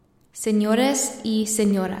Señores y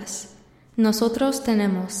señoras, nosotros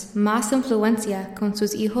tenemos más influencia con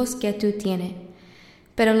sus hijos que tú tienes,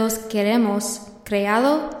 pero los queremos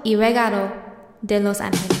creado y regado de Los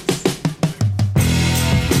Ángeles.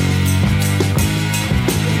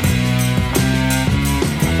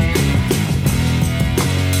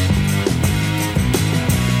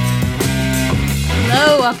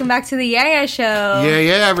 Hello, welcome back to the Yeah Show.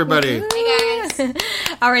 Yeah, everybody. Hey, guys.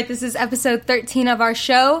 All right, this is episode 13 of our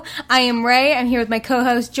show. I am Ray. I'm here with my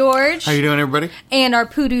co-host, George. How you doing, everybody? And our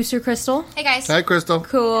Poo-ducer, Crystal. Hey, guys. Hi, Crystal.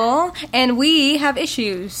 Cool. And we have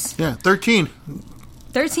issues. Yeah, 13.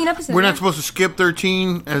 13 episodes. We're not supposed to skip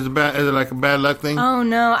 13 as a bad luck thing? Oh,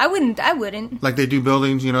 no. I wouldn't. Like they do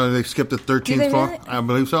buildings, they skip the 13th floor? Really? I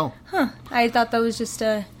believe so. Huh. I thought that was just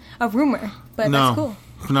a rumor, but No. that's cool.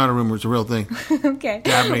 It's not a rumor. It's a real thing. Okay.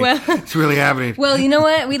 It's happening. Well, it's really happening. well, you know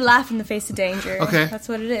what? We laugh in the face of danger. Okay. That's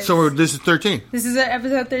what it is. So this is 13. This is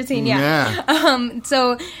episode 13, yeah.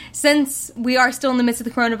 So since we are still in the midst of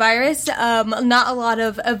the coronavirus, not a lot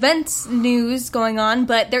of events news going on,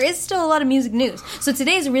 but there is still a lot of music news. So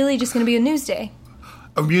today is really just going to be a news day.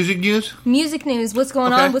 Of music news? Music news. What's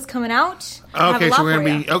going on? What's coming out? Okay, so we're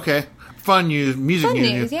going to be... Okay. Fun news, music Fun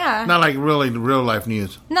news. news, yeah. Not like really real life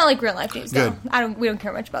news. Not like real life news, Good. no. We don't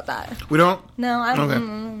care much about that. We don't? No, I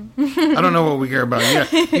don't. Okay. I don't know what we care about.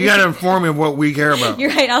 You got to inform me of what we care about.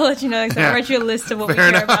 You're right. I'll let you know. I'll write you a list of what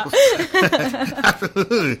Fair we care enough. about.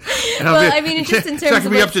 Absolutely. Well, I mean, it's just in terms so I of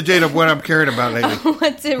can be up to date of what I'm caring about lately.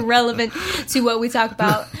 what's irrelevant to what we talk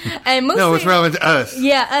about. And mostly, No, it's relevant to us.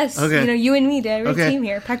 Yeah, us. Okay. You and me, the Okay. team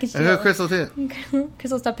here. Package I deal. got Crystal too.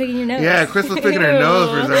 Crystal, stop picking your nose. Yeah, Crystal's picking her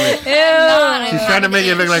nose for some reason. Ew. She's trying to make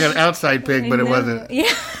it look like an outside pig, but it No. wasn't.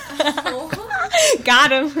 Yeah.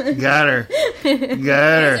 Got him. Got her. You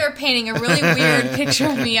guys are painting a really weird picture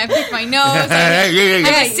of me. I pick my nose. I'm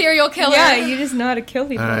a serial killer. Yeah, you just know how to kill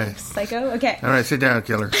people, All right. psycho. Okay. All right, sit down,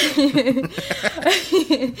 killer.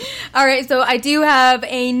 All right, so I do have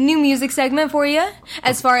a new music segment for you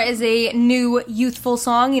as far as a new youthful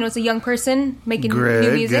song. It's a young person making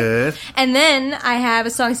new music. Good. And then I have a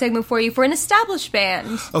song segment for you for an established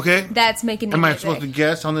band. Okay. That's making new Am I music. supposed to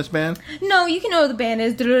guess on this band? No, you can know who the band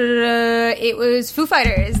is. It was Foo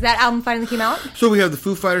Fighters. That album finally came out. So we have the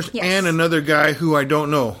Foo Fighters Yes. and another guy who I don't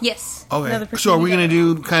know. Yes. Okay. So are we going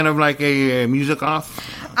to do kind of like a music off?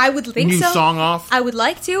 I would think New so. song off? I would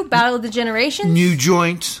like to. Battle of the Generations. New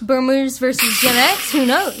joints? Boomers versus Gen X. Who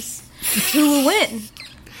knows? Who will win?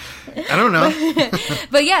 I don't know.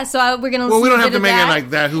 But yeah, so we're going to listen to a bit of that. Well, we don't have to make it like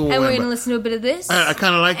that. Who will And win? we're going to listen to a bit of this. I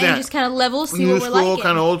kind of like that. And just kind of level, see New what we're school, liking.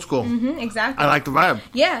 kind of old school. Mm-hmm, exactly. I like the vibe.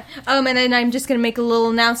 Yeah. And then I'm just going to make a little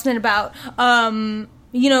announcement about, some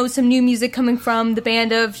new music coming from the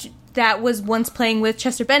band that was once playing with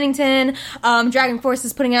Chester Bennington. Dragon Force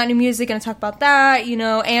is putting out new music. Going to talk about that,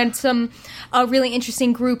 and some really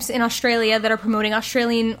interesting groups in Australia that are promoting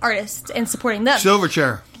Australian artists and supporting them.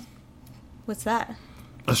 Silverchair. What's that?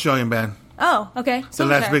 Australian band. Oh, okay. The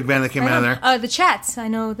last big band that came out of there. The Chats. I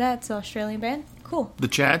know that's an Australian band. Cool. The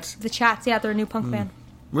Chats? The Chats, yeah, they're a new punk band.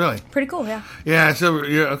 Really? Pretty cool, yeah. Yeah,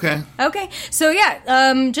 okay. Okay, so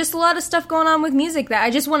yeah, just a lot of stuff going on with music that I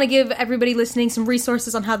just want to give everybody listening some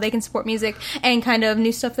resources on how they can support music and kind of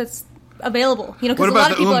new stuff that's available. What a about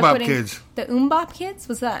lot of the people are Bop putting kids? The Bop kids?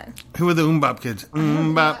 What's that? Who are the Bop kids?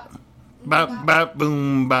 Bop, bop, bop,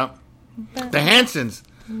 boom, bop. The Hansons.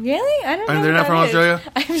 Really? I don't know. And they're not from Australia?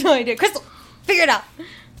 I have no idea. Crystal, figure it out.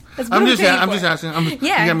 I'm just asking.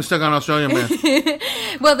 Yeah. You got me stuck on Australian bands.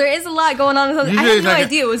 Well, there is a lot going on with I had no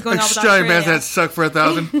idea what was going on with Australian Australia. bands that suck for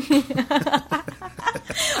 1,000.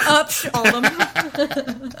 All of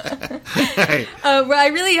them. Hey. I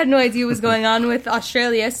really had no idea what was going on with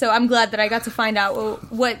Australia, so I'm glad that I got to find out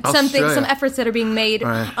some efforts that are being made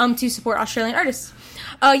to support Australian artists.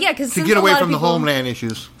 Because to get away from the homeland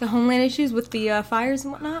issues. The homeland issues with the fires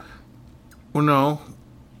and whatnot? Well, no.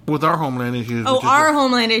 With our homeland issues. Oh, our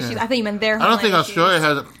homeland issues. Yeah. I thought you meant their homeland I don't think Australia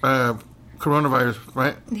has coronavirus,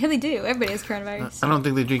 right? Yeah, they do. Everybody has coronavirus. I don't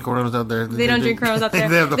think they drink Coronas out there. They don't drink Coronas out there.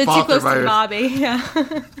 They have the They're too close virus. to Bobby. Yeah.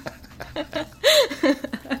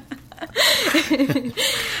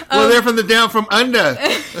 Well, they're from the down from under.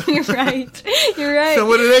 You're right. You're right. So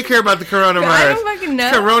what do they care about the coronavirus? I don't fucking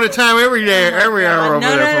know. Corona time every day, every hour over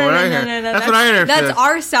there from what I hear. That's what I understood. That's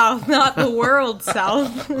our South, not the world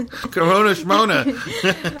South. Corona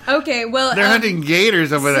Shmona. Okay, well... They're hunting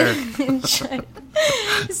gators over there.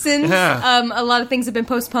 Since a lot of things have been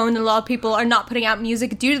postponed and a lot of people are not putting out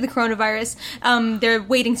music due to the coronavirus, they're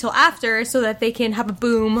waiting till after so that they can have a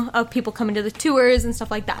boom of people coming to the tours and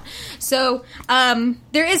stuff like that. So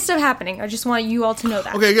there is stuff happening. I just want you all to know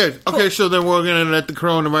that. Okay, good. Cool. Okay, so then we're going to let the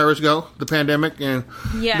coronavirus go, the pandemic, and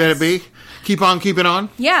let it be. Keep on keeping on.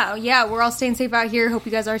 Yeah, we're all staying safe out here. Hope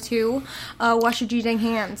you guys are too. Wash your G-dang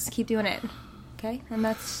hands. Keep doing it. Okay, and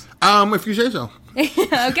that's... if you say so.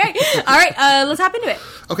 Okay. All right, let's hop into it.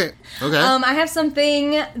 Okay. I have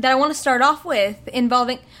something that I want to start off with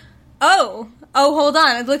involving... Oh, hold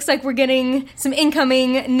on. It looks like we're getting some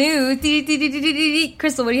incoming news.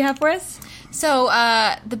 Crystal, what do you have for us? So,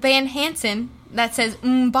 the band Hanson that says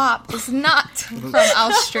Bop is not from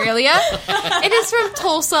Australia. It is from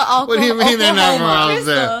Tulsa, Oklahoma. What do you mean they're not from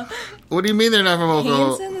Australia? What do you mean they're not from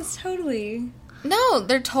Oklahoma? Hanson is totally... No,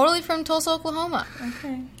 they're totally from Tulsa, Oklahoma.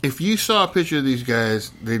 Okay. If you saw a picture of these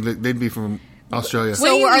guys, they'd be from Australia.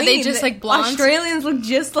 So are they just like blonde? Australians look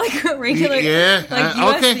just like regular. Yeah.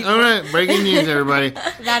 Like okay. people. All right. Breaking news, everybody.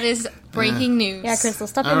 That is breaking news. Yeah, Crystal,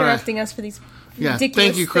 stop All interrupting us for these ridiculous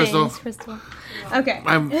Thank you, Crystal. things, Crystal. Okay.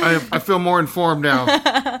 I feel more informed now. And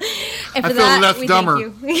I for feel that, less we dumber.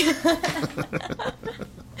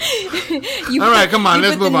 Thank you. All right, come on.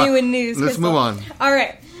 Let's move on. New in news, Let's Crystal. move on. All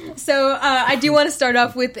right. So I do want to start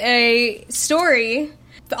off with a story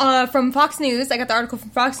from Fox News. I got the article from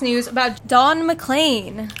Fox News about Don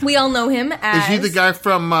Mclean. We all know him as... Is he the guy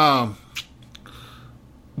from...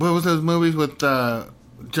 what was those movies with John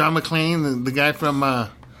McClane? The guy from...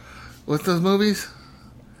 what's those movies?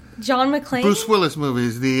 John McClane? Bruce Willis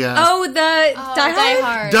movies. The Die Hard? Die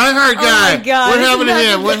Hard. Die Hard guy. Oh my God. What happened to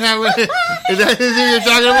him? What happened? Is that who you're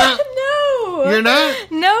talking about? No. You're not?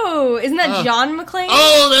 No. Isn't that John McClane?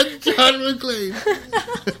 Oh, that's John McClane.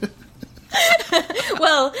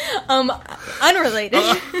 Well, unrelated.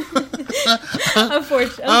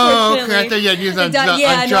 Unfortunately. Oh, okay. I thought you had news on John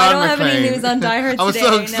I don't have McClane. any news on Die Hard today. I was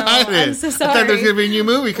so excited. No, I'm so sorry. I thought there was going to be a new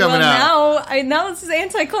movie coming out. Now this is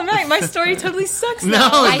anticlimactic. My story totally sucks No,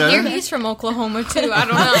 now. it I hear doesn't. he's from Oklahoma too. I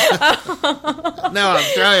don't know. No,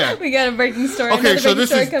 Australia. We got a breaking story. Okay, Another so breaking this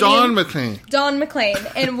story is coming Don in. McClane. Don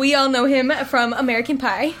McClane, and we all know him from American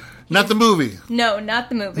Pie. Not the movie. No, not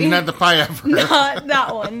the movie. He's not the pie ever. Not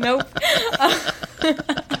that one. Nope.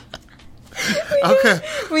 Okay.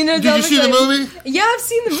 We know. Did Don you see the McClane. movie? Yeah, I've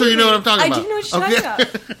seen the movie. So you know what I'm talking about. I do know what you're talking about.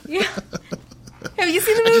 Yeah. Have you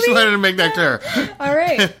seen the I movie? just wanted to make that clear. All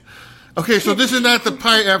right. Okay, so this is not the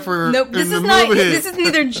pie effort Nope. in This the is not. movie. This is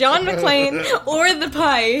neither John McClane or the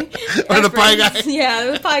Pie. Or the Pie efforts. Guy.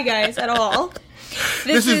 Yeah, the Pie Guys at all.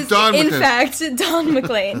 This is Don in McClane. fact, Don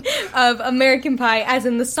McClane of American Pie, as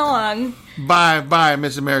in the song. Bye,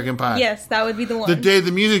 Miss American Pie. Yes, that would be the one. The day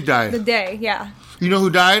the music died. The day, yeah. You know who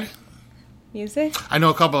died? Music? I know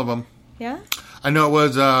a couple of them. Yeah? I know it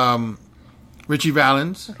was Richie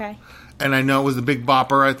Valens. Okay. And I know it was the Big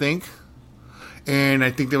Bopper, I think. And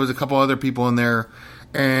I think there was a couple other people in there.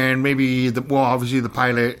 And maybe, obviously the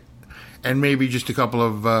pilot. And maybe just a couple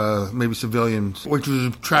of, maybe civilians. Which was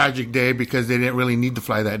a tragic day because they didn't really need to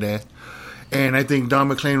fly that day. And I think Don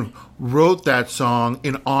McClane wrote that song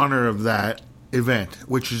in honor of that event,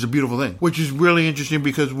 which is a beautiful thing. Which is really interesting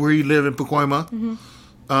because we live in Pacoima,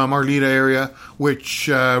 Arleta area, which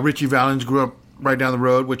Richie Valens grew up right down the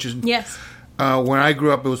road, which is... Yes. When I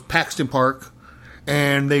grew up, it was Paxton Park,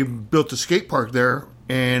 and they built a skate park there,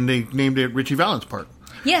 and they named it Richie Valens Park.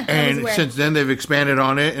 Yeah, and since then they've expanded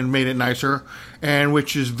on it and made it nicer, and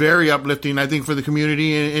which is very uplifting, I think, for the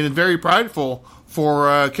community, and very prideful for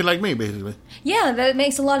a kid like me, basically. Yeah, that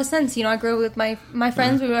makes a lot of sense. You know, I grew up with my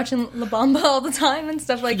friends. We were watching La Bamba all the time and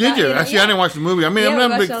stuff like that. Did you? know? Actually, I didn't watch the movie. I mean, I'm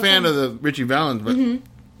not a big watched fan all of the Richie Valens, but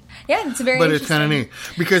Yeah, it's very but it's kind of neat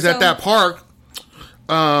because at that park,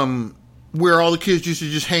 where all the kids used to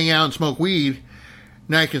just hang out and smoke weed,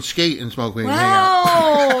 now you can skate and smoke weed and hang out.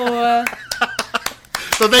 Wow.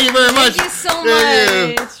 So thank you very much. Thank you so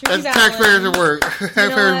Thank you. much. That's Richie taxpayers Valens. at work.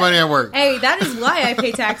 Taxpayers' money at work. Hey, that is why I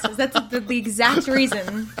pay taxes. That's the exact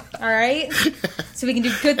reason. All right? So we can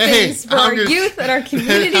do good things for our youth and our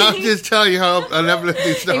community. I'll just tell you how an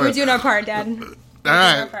uplifting story. Hey, we're doing our part, Dad. All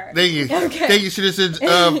right. Thank you. Okay. Thank you, citizens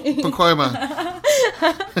of Pacoima.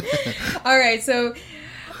 All right, so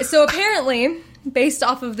apparently, based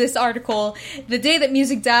off of this article, the day that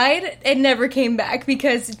music died, it never came back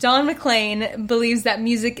because Don McClane believes that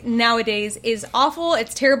music nowadays is awful,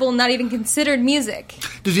 it's terrible, not even considered music.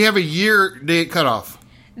 Does he have a year date cutoff?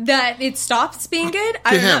 That it stops being good?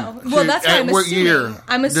 I To don't him. know. Well, that's what I'm what assuming. year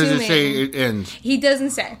I'm assuming. does it say it ends? He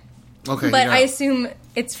doesn't say. Okay. But yeah. I assume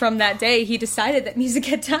it's from that day he decided that music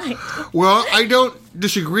had died. Well, I don't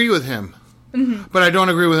disagree with him. But I don't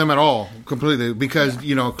agree with him at all, completely, because,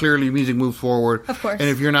 clearly music moves forward. Of course. And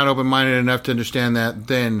if you're not open-minded enough to understand that,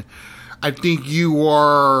 then I think you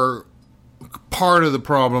are part of the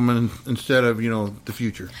problem instead of, the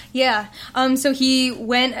future. Yeah. So he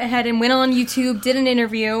went ahead and went on YouTube, did an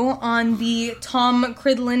interview on the Tom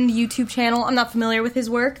Cridland YouTube channel. I'm not familiar with his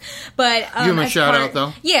work, but... Give him a shout out,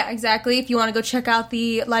 though. Yeah, exactly. If you want to go check out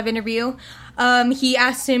the live interview. He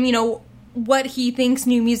asked him, what he thinks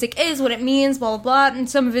new music is, what it means, blah, blah, blah. And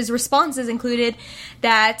some of his responses included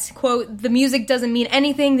that, quote, the music doesn't mean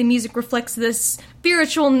anything. The music reflects the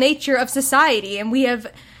spiritual nature of society. And we have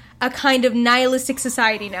a kind of nihilistic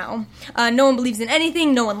society now. No one believes in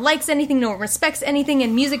anything. No one likes anything. No one respects anything.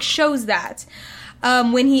 And music shows that.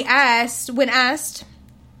 When asked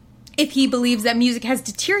if he believes that music has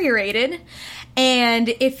deteriorated and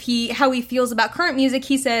how he feels about current music,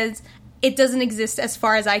 he says, it doesn't exist as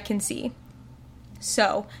far as I can see.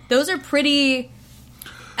 So, those are pretty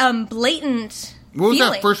blatant What was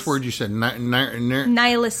feelings. that first word you said?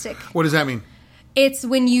 Nihilistic. What does that mean? It's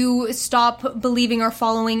when you stop believing or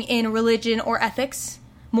following in religion or ethics,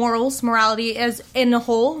 morality as in a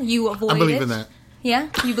whole, you avoid it. I believe in that. Yeah?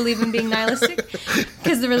 You believe in being nihilistic?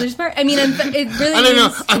 Because the religious part? I mean, it really I don't know.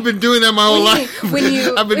 means... I've been doing that my whole life. I've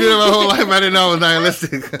been doing that my whole life. I didn't know I was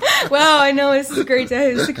nihilistic. Wow, I know. This is a great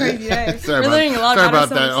day. This is a crazy day. We're learning a lot about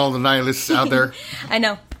that, all the nihilists out there. I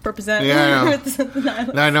know. Represent. Yeah, I know. Represent the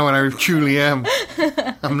nihilists. Now I know what I truly am.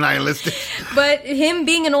 I'm nihilistic. But him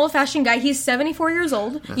being an old-fashioned guy, he's 74 years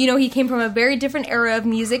old. He came from a very different era of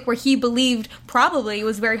music where he believed probably it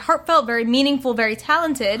was very heartfelt, very meaningful, very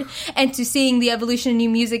talented. And to seeing the evolution of new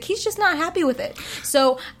music, he's just not happy with it.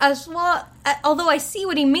 So, although I see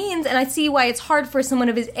what he means and I see why it's hard for someone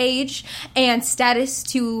of his age and status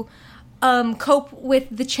to cope with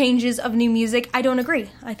the changes of new music, I don't agree.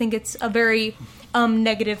 I think it's a very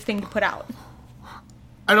negative thing to put out.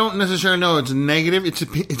 I don't necessarily know it's negative.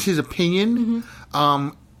 It's his opinion.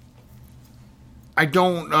 I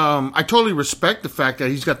totally respect the fact that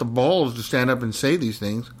he's got the balls to stand up and say these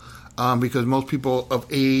things, because most people of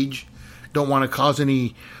age don't want to cause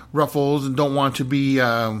any ruffles and don't want to be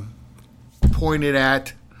pointed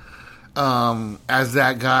at as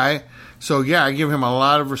that guy. So yeah, I give him a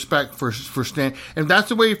lot of respect for stand. And that's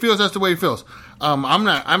the way he feels. That's the way he feels.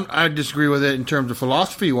 I disagree with it in terms of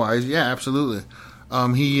philosophy wise. Yeah, absolutely.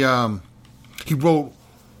 He wrote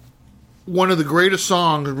one of the greatest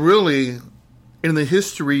songs really in the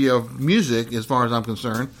history of music, as far as I'm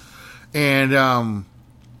concerned, and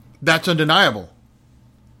that's undeniable.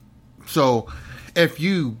 So, F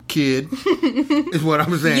you, kid, is what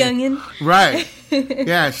I'm saying. Youngin'. Right.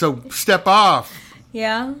 Yeah. So step off.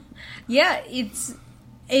 Yeah. Yeah, it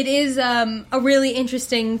is a really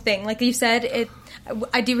interesting thing. Like you said,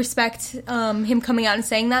 I do respect him coming out and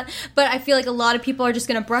saying that, but I feel like a lot of people are just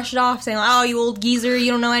going to brush it off, saying, "Oh, you old geezer,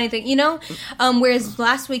 you don't know anything," Whereas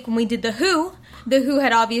last week when we did The Who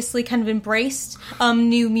had obviously kind of embraced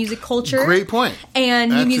new music culture. Great point.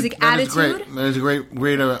 And new music attitude. That is a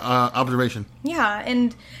great observation. Yeah,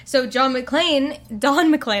 and so Don McClean,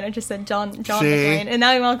 I just said John McClean, and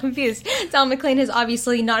now I'm all confused. Don McClean has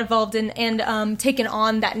obviously not evolved and taken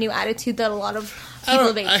on that new attitude that a lot of people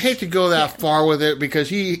of age. I hate to go that far with it because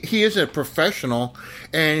he is a professional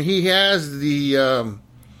and he has the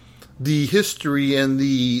history and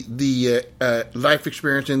the life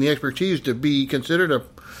experience and the expertise to be considered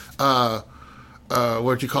a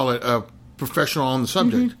professional on the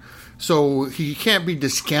subject. So he can't be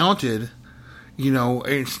discounted.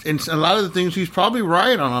 It's a lot of the things he's probably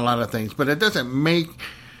right on a lot of things, but it doesn't make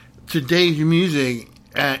today's music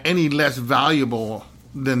any less valuable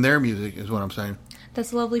than their music, is what I'm saying.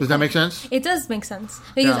 That's a lovely Does point. that make sense? It does make sense.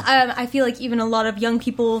 Because I feel like even a lot of young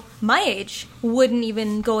people my age wouldn't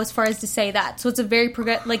even go as far as to say that. So it's a very,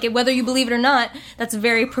 whether you believe it or not, that's a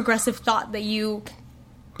very progressive thought that you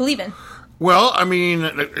believe in. Well, I mean,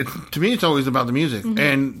 to me, it's always about the music.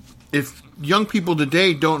 And if young people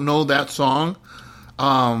today don't know that song,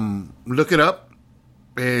 look it up.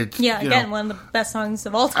 It's, one of the best songs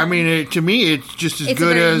of all time. I mean, to me, it's just as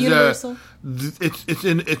good as universal. It's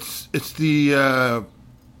the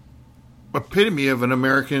epitome of an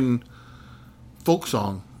American folk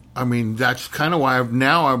song. I mean, that's kind of why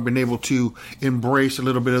I've been able to embrace a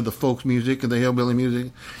little bit of the folk music and the hillbilly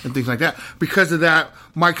music and things like that. Because of that,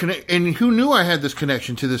 and who knew I had this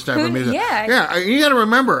connection to this type of music? Yeah. You got to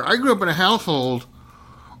remember, I grew up in a household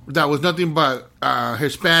that was nothing but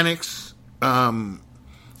Hispanics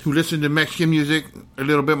who listened to Mexican music a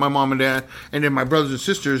little bit. My mom and dad, and then my brothers and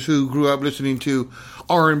sisters who grew up listening to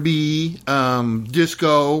R&B,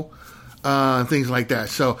 disco, things like that.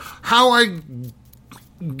 So how I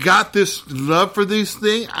got this love for this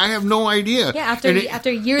thing, I have no idea. Yeah, after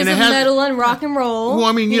years of metal and rock and roll. Well,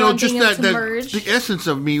 I mean, just that the essence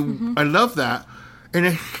of me, I love that. And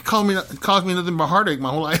it caused me nothing but heartache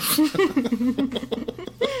my whole life.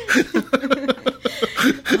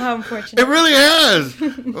 How unfortunate. It really has.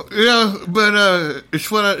 But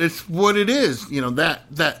it's what it is.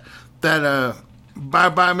 That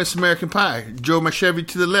bye Miss American Pie. Drove my Chevy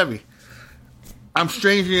to the levee. I'm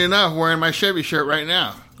strangely enough wearing my Chevy shirt right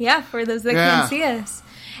now. Yeah, for those that can't see us.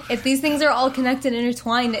 If these things are all connected,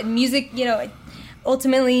 intertwined, and music,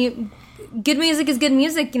 ultimately, good music is good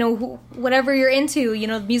music. Whatever you're into,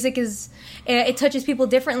 music is, it touches people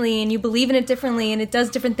differently, and you believe in it differently, and it does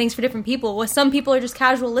different things for different people. Well, some people are just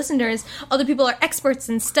casual listeners. Other people are experts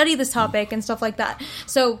and study this topic and stuff like that.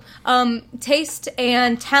 So, taste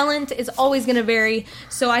and talent is always going to vary.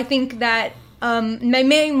 So I think that my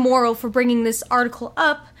main moral for bringing this article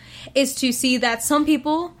up is to see that some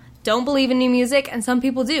people don't believe in new music and some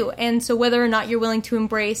people do. And so whether or not you're willing to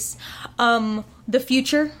embrace the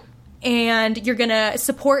future and you're going to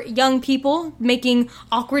support young people making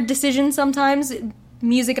awkward decisions sometimes,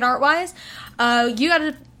 music and art-wise, you got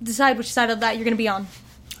to decide which side of that you're going to be on.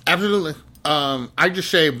 Absolutely. I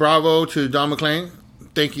just say bravo to Don Mclean.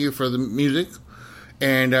 Thank you for the music.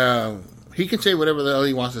 And he can say whatever the hell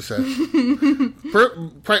he wants to say.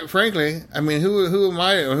 Frankly, I mean, who am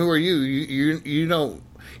I or who are you? You know,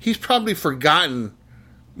 he's probably forgotten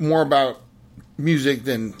more about music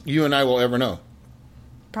than you and I will ever know.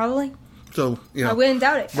 Probably. So, I wouldn't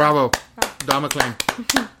doubt it. Bravo. Don McLean.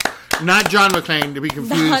 Not John McClane, to be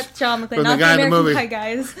confused. Not John McClane. From Not the guy the in the movie. Pie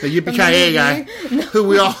guys. The Yippee-Ki-Yay guy. No.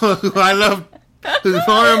 Who I love. Who's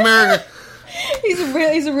born in America. He's a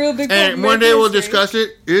real big fan. And one day we'll discuss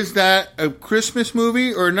it. Is that a Christmas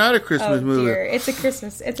movie or not a Christmas movie? Dear. It's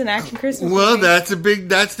an action Christmas well, movie.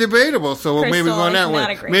 that's debatable. So we'll maybe go that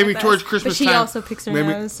way. Maybe towards Christmas time. But she also picks her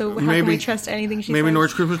nose, so how can we trust anything she says? Maybe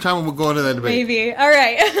towards Christmas time we'll go into that debate. Maybe. All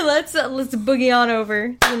right, let's boogie on over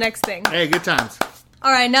to the next thing. Hey, good times.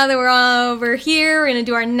 All right, now that we're over here, we're going to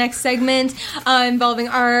do our next segment involving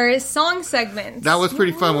our song segment. That was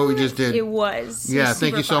pretty fun what we just did. It was. Yeah,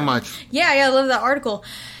 thank you so much. Yeah, I love that article.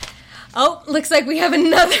 Oh, looks like we have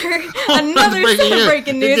another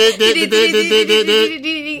breaking news.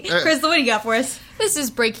 Crystal, what do you got for us? This is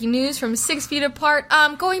breaking news from 6 Feet Apart.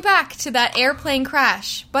 Going back to that airplane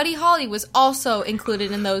crash, Buddy Holly was also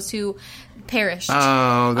included in those who perished.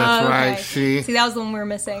 Oh, that's right. See, that was the one we were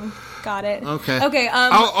missing. Got it. Okay.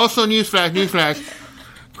 Also, newsflash.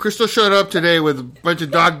 Crystal showed up today with a bunch of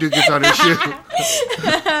dog ducats on her shoe.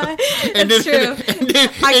 and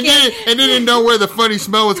didn't know where the funny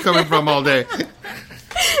smell was coming from all day.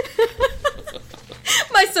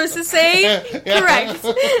 My sources say correct.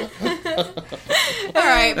 All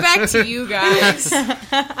right, back to you guys.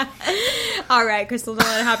 All right, Crystal, don't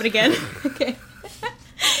let it happen again. Okay.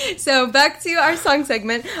 So back to our song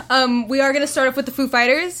segment. We are going to start off with the Foo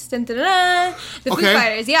Fighters. Dun, dun, dun, dun. The Foo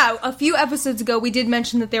Fighters. Yeah, a few episodes ago we did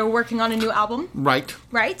mention that they were working on a new album. Right.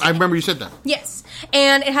 Right? I remember you said that. Yes.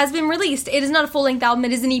 And it has been released. It is not a full-length album.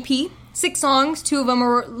 It is an EP. 6 songs. 2 of them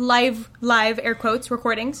are live, air quotes,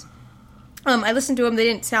 recordings. I listened to them. They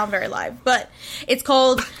didn't sound very live. But it's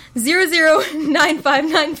called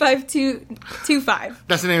 00959525.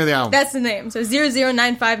 That's the name of the album. That's the name. So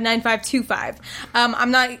 00959525. I'm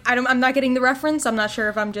not getting the reference. I'm not sure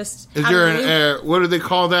if I'm just... Is there what do they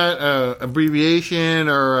call that? Abbreviation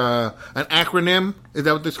or an acronym? Is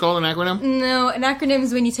that what it's called, an acronym? No, an acronym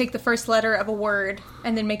is when you take the first letter of a word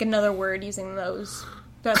and then make another word using those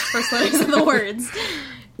first letters of the words.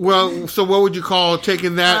 Well, so what would you call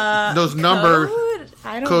taking that those numbers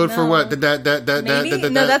code know. For what? No,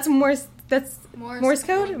 that's Morse. That's Morse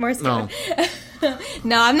code. Morse code. No.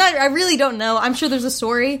 No, I'm not. I really don't know. I'm sure there's a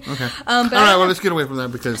story. Okay. All right. Well, let's get away from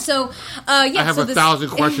that because I have 1,000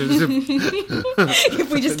 questions.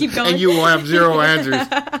 If we just keep going, and you will have 0 answers.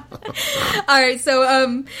 All right.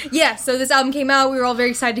 So So this album came out. We were all very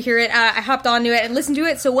excited to hear it. I hopped onto it and listened to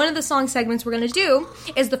it. So one of the song segments we're going to do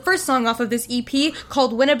is the first song off of this EP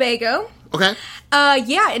called Winnebago. Okay.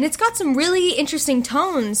 And it's got some really interesting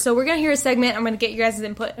tones. So we're going to hear a segment. I'm going to get you guys'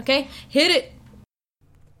 input. Okay, hit it.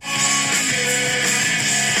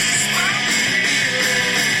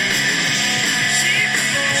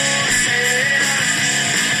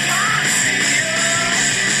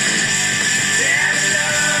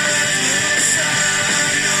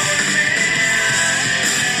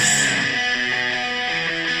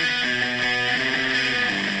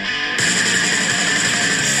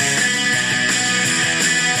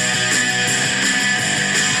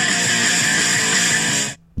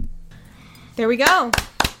 There we go.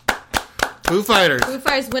 Foo Fighters. Foo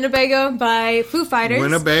Fighters, Winnebago by Foo Fighters.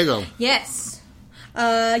 Winnebago. Yes.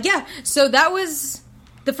 Yeah, so that was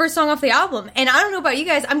the first song off the album. And I don't know about you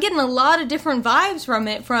guys, I'm getting a lot of different vibes from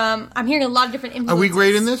it. I'm hearing a lot of different influences. Are we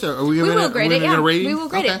grading this? Or are we will grade it, yeah. We will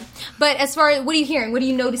grade Okay. it. But as far as, what are you hearing? What are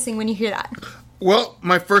you noticing when you hear that? Well,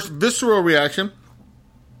 my first visceral reaction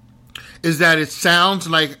is that it sounds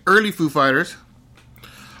like early Foo Fighters,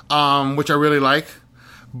 which I really like.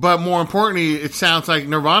 But more importantly, it sounds like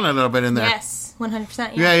Nirvana a little bit in there. Yes,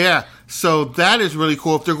 100%. Yeah. So that is really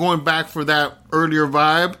cool. If they're going back for that earlier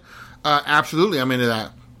vibe, absolutely, I'm into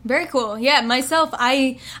that. Very cool. Yeah, myself,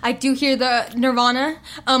 I do hear the Nirvana,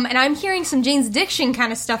 and I'm hearing some Jane's Addiction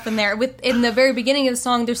kind of stuff in there. In the very beginning of the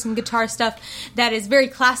song, there's some guitar stuff that is very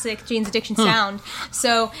classic Jane's Addiction sound.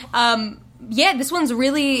 So, yeah, this one's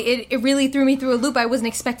really, it really threw me through a loop. I wasn't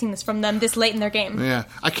expecting this from them this late in their game. Yeah.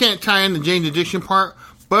 I can't tie in the Jane's Addiction part,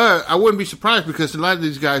 but I wouldn't be surprised because a lot of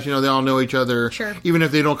these guys, they all know each other. Sure. Even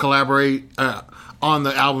if they don't collaborate on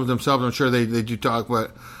the albums themselves, I'm sure they do talk. But,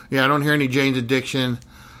 yeah, I don't hear any Jane's Addiction.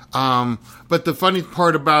 But the funny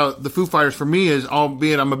part about the Foo Fighters for me is,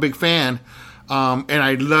 albeit I'm a big fan, and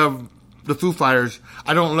I love the Foo Fighters,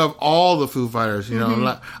 I don't love all the Foo Fighters.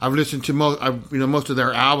 I've listened to most of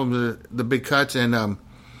their albums, the big cuts, and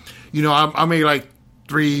I made like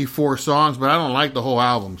 3-4 songs, but I don't like the whole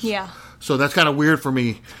albums. Yeah. So that's kind of weird for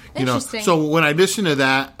me. Interesting. So when I listen to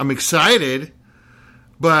that, I'm excited,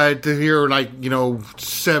 but to hear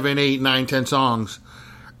 7, 8, 9, 10 songs,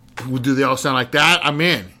 do they all sound like that? I'm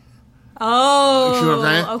in. Oh, you see what I'm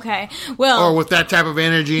saying? Okay. Well, or with that type of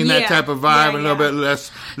energy and that type of vibe, and a little bit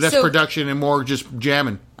less production and more just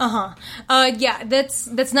jamming. Yeah,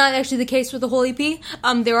 that's not actually the case with the whole EP.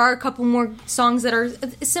 There are a couple more songs that are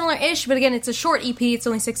similar-ish, but again, it's a short EP. It's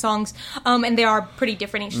only 6 songs, and they are pretty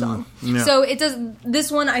different each song. Yeah. So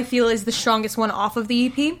this one I feel is the strongest one off of the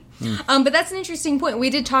EP. But that's an interesting point.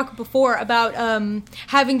 We did talk before about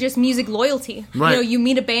having just music loyalty. Right. You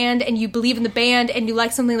meet a band and you believe in the band and you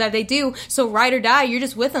like something that they do. So ride or die, you're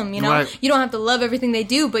just with them. Right. You don't have to love everything they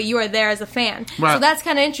do, but you are there as a fan. Right. So that's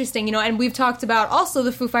kind of interesting. And we've talked about also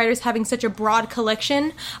the Foo Fighters having such a broad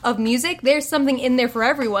collection of music. There's something in there for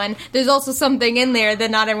everyone. There's also something in there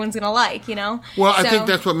that not everyone's gonna like. Well, I think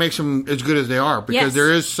that's what makes them as good as they are, because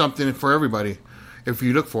there is something for everybody. If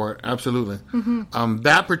you look for it, absolutely.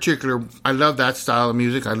 That particular, I love that style of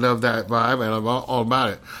music. I love that vibe. I love all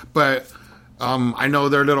about it. But I know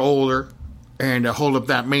they're a little older, and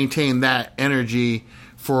to maintain that energy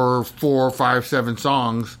for 4, 5, 7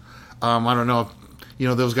 songs. I don't know if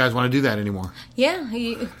those guys want to do that anymore. Yeah,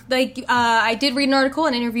 I did read an article,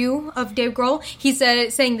 an interview of Dave Grohl. He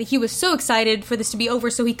saying that he was so excited for this to be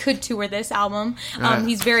over, so he could tour this album.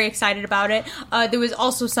 He's very excited about it. There was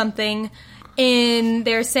also something in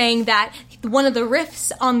there saying that one of the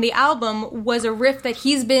riffs on the album was a riff that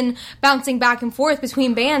he's been bouncing back and forth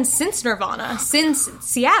between bands since Nirvana, since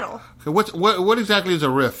Seattle. Okay, what exactly is a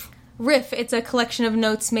riff? Riff, it's a collection of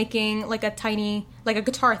notes making like a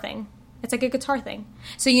guitar thing. It's like a guitar thing.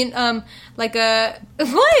 So what?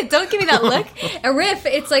 Don't give me that look. A riff,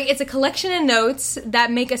 it's a collection of notes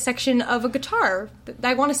that make a section of a guitar.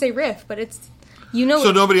 I want to say riff, but it's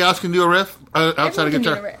So nobody else can do a riff outside of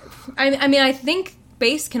guitar? Do a riff. I mean, I think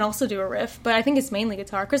bass can also do a riff, but I think it's mainly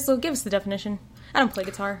guitar. Crystal, give us the definition. I don't play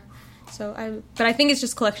guitar, but I think it's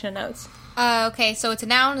just a collection of notes. Okay, so it's a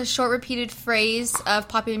noun, a short repeated phrase of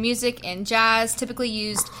popular music and jazz, typically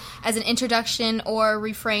used as an introduction or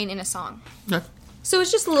refrain in a song. Yeah. So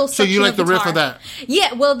it's just a little section So you like the riff of that?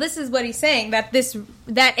 Yeah, well, this is what he's saying, that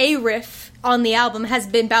a riff on the album has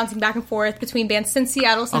been bouncing back and forth between bands since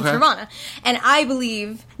Seattle, since Nirvana. And I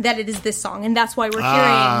believe that it is this song, and that's why we're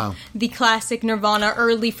hearing the classic Nirvana,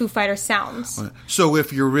 early Foo Fighters sounds. So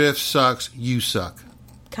if your riff sucks, you suck.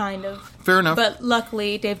 Kind of. Fair enough. But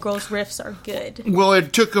luckily, Dave Grohl's riffs are good. Well,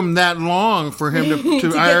 it took him that long for him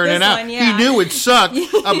to iron it out. Yeah. He knew it sucked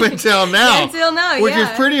up until now. Until now,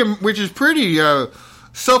 which is pretty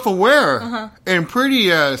self-aware and pretty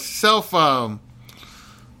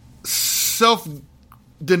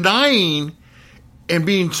self-denying, and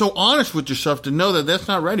being so honest with yourself to know that that's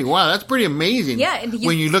not ready. Wow, that's pretty amazing. Yeah, and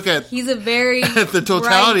when you look at he's a very at the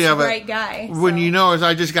totality of it, bright guy. When you know,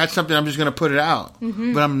 I just got something, I'm just going to put it out,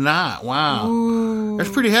 but I'm not. Wow, that's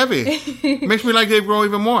pretty heavy. Makes me like Dave Grohl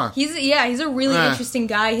even more. He's a really interesting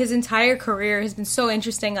guy. His entire career has been so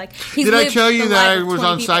interesting. Did I tell you that I was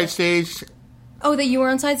on side stage? Oh, that you were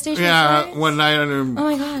on side stage? Yeah, one night. Oh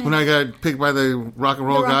my god! When I got picked by the rock and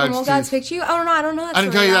roll gods. Rock and roll gods picked you? Oh no, I don't know that story. I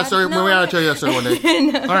didn't tell you that story. No, Maybe I'll tell you that story one day.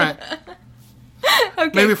 No. All right. Okay.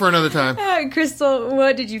 Maybe for another time. Crystal,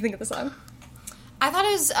 what did you think of the song? I thought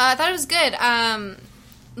it was good.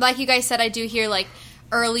 like you guys said, I do hear like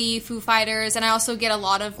early Foo Fighters, and I also get a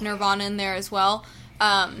lot of Nirvana in there as well.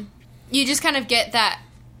 You just kind of get that,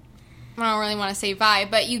 I don't really want to say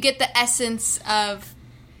vibe, but you get the essence of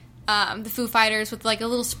the Foo Fighters with like a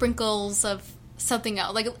little sprinkles of something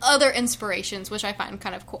else, like other inspirations, which I find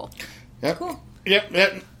kind of cool. Yep. Cool. Yep.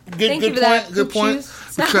 Thank you for Point. that. Good point.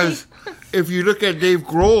 Because if you look at Dave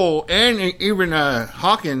Grohl and even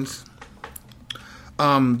Hawkins,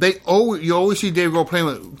 you always see Dave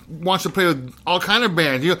Grohl wants to play with all kind of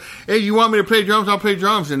bands. Hey, you want me to play drums? I'll play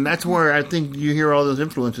drums, and that's where I think you hear all those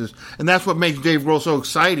influences, and that's what makes Dave Grohl so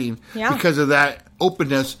exciting because of that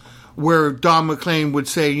openness. Where Don Mclean would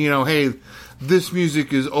say, hey, this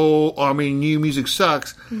music is old. Or, new music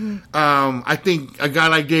sucks. Mm-hmm. I think a guy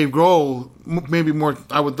like Dave Grohl, maybe more.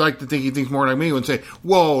 I would like to think he thinks more like me, would say,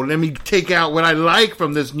 "Whoa, let me take out what I like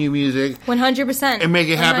from this new music, 100%, and make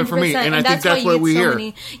it happen for me." And I think that's what we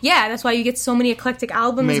hear. That's why you get so many eclectic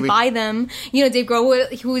albums by them. Dave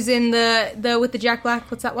Grohl, who was in the with the Jack Black.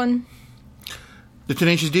 What's that one? The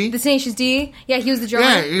Tenacious D? The Tenacious D. Yeah, he was the drummer.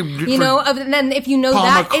 Yeah, and then if you know Paul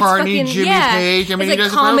that, McCartney, it's fucking, Jimmy Page. It's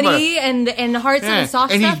like comedy and hard stuff and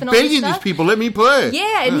soft and stuff he's and all this begging stuff. these people, let me play.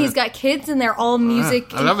 Yeah, and he's got kids and they're all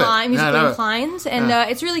music inclined, and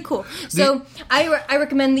it's really cool. So I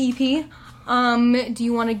recommend the EP. Do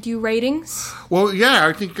you want to do ratings? Well, yeah,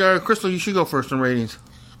 I think Crystal, you should go first on ratings.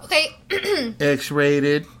 Okay.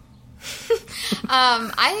 X-rated.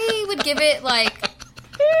 I would give it like.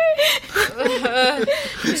 I'm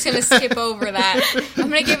just gonna skip over that. I'm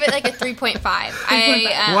gonna give it like a 3.5.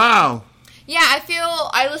 Wow. Yeah,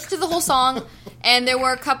 I listened to the whole song, and there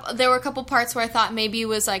were a couple parts where I thought maybe it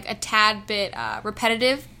was like a tad bit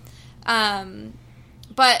repetitive.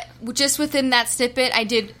 But just within that snippet, I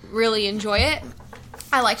did really enjoy it.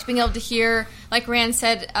 I liked being able to hear, like Rand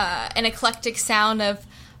said, an eclectic sound of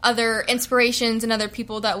other inspirations and other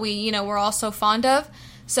people that we, we're all so fond of.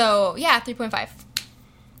 So yeah, 3.5.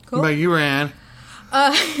 Cool. But you, Rand?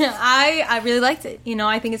 I really liked it.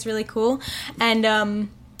 I think it's really cool, and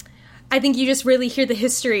I think you just really hear the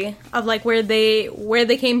history of like where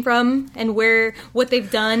they came from and what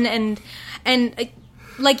they've done, and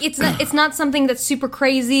like it's not something that's super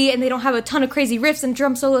crazy, and they don't have a ton of crazy riffs and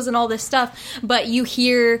drum solos and all this stuff, but you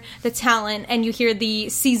hear the talent and you hear the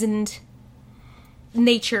seasoned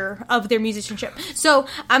nature of their musicianship. So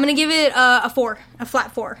I'm gonna give it a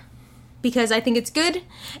flat 4. Because I think it's good,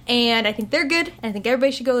 and I think they're good, and I think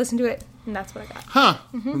everybody should go listen to it, and that's what I got. Huh.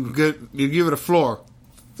 Mm-hmm. Good. You give it a floor.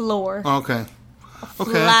 Floor. Okay.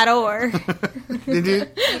 Flat or. Did you?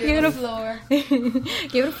 Give it a floor.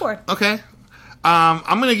 Give it a 4. Okay.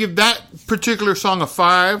 I'm going to give that particular song a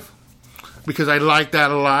 5, because I like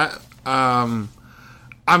that a lot. I'm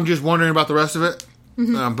just wondering about the rest of it.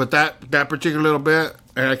 Mm-hmm. But that particular little bit,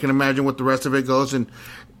 and I can imagine what the rest of it goes, and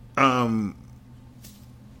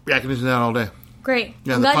I can listen to that all day. Great.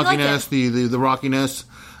 Yeah, the punkiness, the rockiness,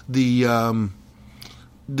 the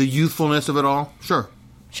youthfulness of it all. Sure.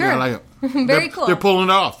 Yeah, I like it. Very cool. They're pulling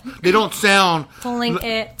it off. They don't sound... Pulling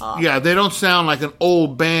it off. Yeah, they don't sound like an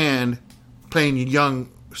old band playing young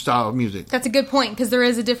style of music. That's a good point, because there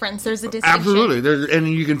is a difference. There's a distinction. Absolutely. And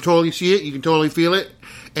you can totally see it. You can totally feel it.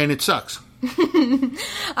 And it sucks.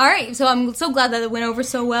 All right, so I'm so glad that it went over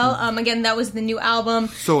so well. Again, that was the new album.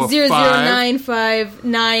 So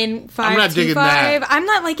 009595525. I'm not digging that. I'm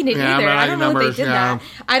not liking it either. I don't know numbers, what they did that.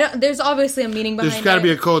 There's obviously a meaning behind it. There's got to be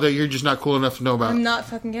a code that you're just not cool enough to know about. I'm not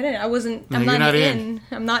fucking getting it. I'm not not in.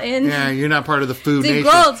 I'm not in. Yeah, you're not part of the Foo Nation.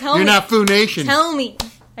 Girl, tell me. You're not Foo Nation. Tell me.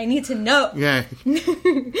 I need to know. Yeah.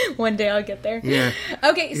 One day I'll get there. Yeah.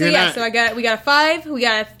 Okay, so so we got a 5, we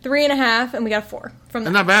got a 3.5, and we got a 4 from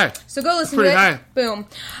that. Not bad. So go listen to it. High. Boom.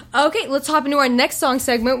 Okay, let's hop into our next song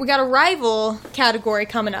segment. We got a rival category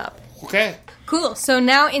coming up. Okay. Cool. So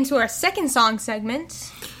now into our second song segment.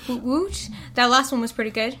 Woot woot. That last one was pretty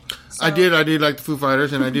good. So. I did like the Foo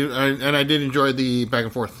Fighters, and I did enjoy the back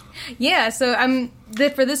and forth. Yeah, so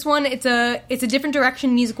for this one, it's a different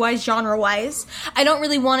direction music-wise, genre-wise. I don't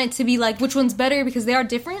really want it to be like which one's better because they are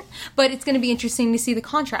different, but it's going to be interesting to see the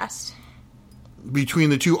contrast between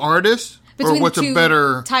the two artists. Between or what's the two a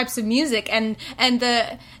better types of music, and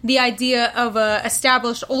the idea of a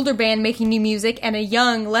established older band making new music and a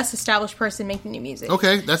young, less established person making new music.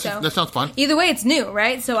 Okay, that sounds fun. Either way, it's new,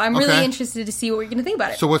 right? So I'm really interested to see what you're going to think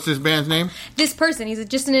about it. So what's this band's name? This person, he's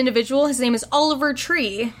just an individual. His name is Oliver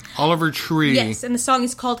Tree. Oliver Tree. Yes, and the song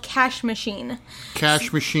is called Cash Machine.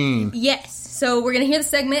 Cash Machine. Yes. So we're going to hear the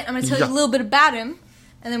segment. I'm going to tell you a little bit about him,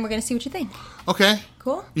 and then we're going to see what you think. Okay.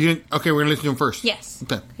 Cool? We're going to listen to him first. Yes.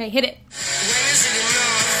 Okay, hit it. Turns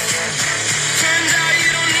out you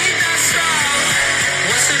don't need that stuff.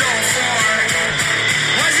 What's it all for?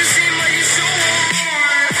 What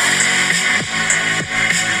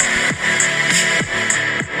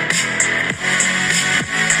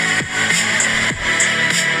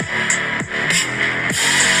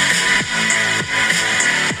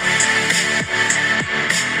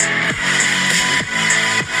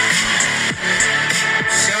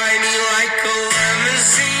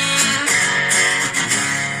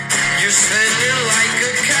spending like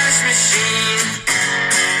a cash machine.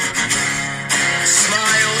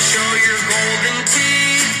 Smile, show your golden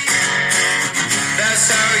teeth.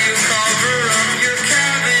 That's how you cover up your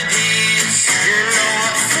cavities. You're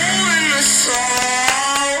not fooling us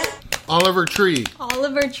all. Oliver Tree.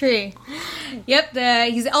 Oliver Tree. Yep,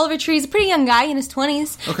 he's Oliver Tree. He's a pretty young guy in his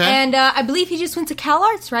 20s. Okay. And I believe he just went to Cal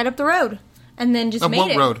Arts right up the road. And then just Up made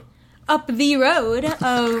what it. road? Up the road.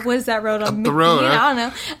 What is that road? Up the road, I huh? don't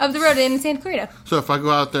know. Up the road in Santa Clarita. So if I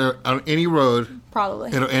go out there on any road,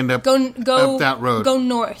 Probably. it'll end up Go up that road. Go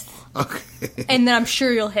north. Okay. And then I'm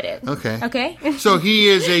sure you'll hit it. Okay. Okay? So he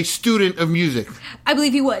is a student of music. I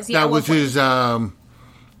believe he was. Yeah, That at one was point. his,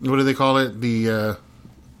 what do they call it? The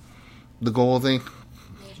goal thing?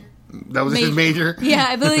 That was his major? Yeah,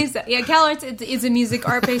 I believe so. Yeah, Cal Arts is a music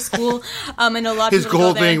art-based school. I know a lot of His people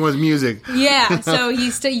goal go there. thing was music. Yeah, so you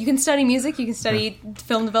can study music, you can study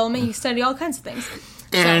film development, you can study all kinds of things.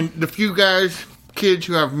 And the few kids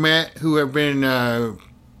who I've met who have been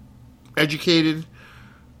educated,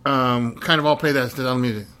 kind of all play that style of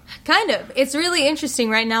music. Kind of. It's really interesting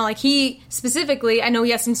right now. Like, he specifically, I know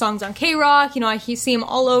he has some songs on K-Rock. You know, I see him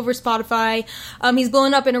all over Spotify. He's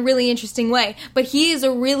blowing up in a really interesting way. But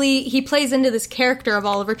he plays into this character of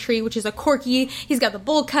Oliver Tree, which is a quirky, he's got the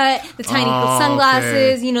bowl cut, the tiny little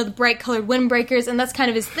sunglasses, okay. you know, the bright colored windbreakers, and that's kind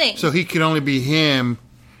of his thing. So he can only be him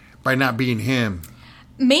by not being him.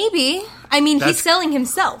 Maybe. I mean, he's selling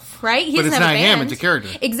himself, right? He But doesn't it's have not a band. him, it's a character.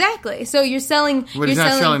 Exactly. So you're selling... But he's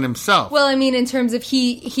not selling himself. Well, I mean, in terms of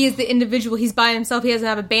he is the individual. He's by himself. He doesn't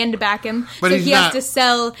have a band to back him. But so he's he not- has to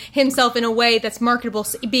sell himself in a way that's marketable,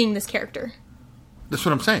 being this character. That's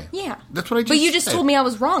what I'm saying. Yeah. That's what I just But you just said. told me I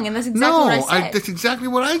was wrong, and that's exactly what I said. that's exactly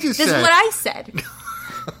what I just This said. is what I said.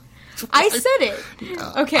 I said it.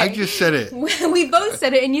 Okay. I just said it. We both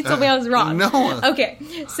said it, and you told me I was wrong. No. Okay.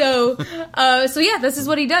 So yeah, this is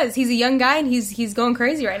what he does. He's a young guy, and he's going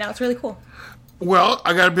crazy right now. It's really cool. Well,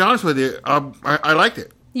 I got to be honest with you. I liked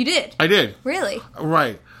it. You did? I did. Really?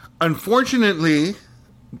 Right. Unfortunately,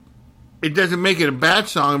 it doesn't make it a bad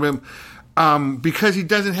song, but because he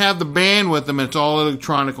doesn't have the band with him, it's all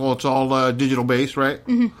electronical, it's all digital based, right?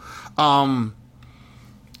 Mm-hmm.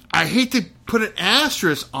 I hate to put an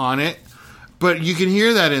asterisk on it, but you can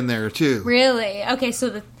hear that in there too. Really? Okay,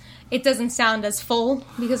 so it doesn't sound as full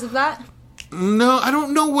because of that? No, I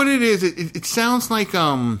don't know what it is. It sounds like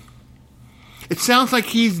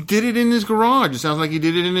he did it in his garage. It sounds like he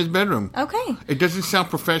did it in his bedroom. Okay. It doesn't sound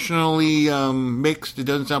professionally mixed. It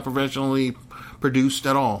doesn't sound professionally produced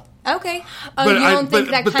at all. Okay. You But don't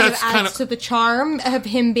think that but kind of that's adds kind of- to the charm of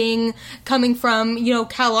him coming from,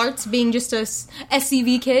 Cal Arts, being just a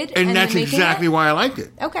SCV kid? And that's then making exactly it? why I liked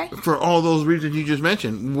it. Okay. For all those reasons you just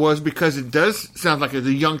mentioned, was because it does sound like it's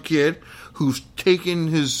a young kid who's taken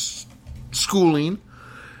his schooling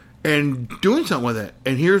and doing something with it.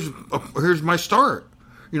 And here's my start.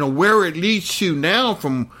 Where it leads to now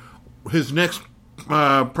from his next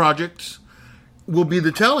projects will be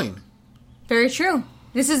the telling. Very true.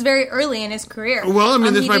 This is very early in his career. Well, I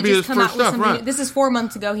mean, this he might did be just his come first out with stuff, something- right. This is 4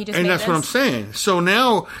 months ago. He just And made that's this. what I'm saying. So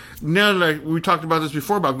now like we talked about this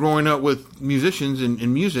before about growing up with musicians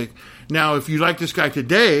and music. Now, if you like this guy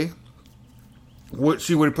today,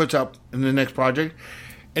 see what he puts up in the next project,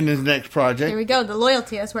 and his next project. There we go. The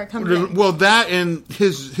loyalty. That's where it comes in. Well, that and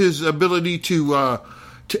his ability to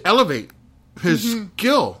elevate his Mm-hmm.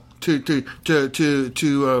 skill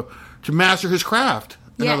to master his craft.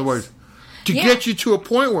 In Yes. other words, to Yeah. get you to a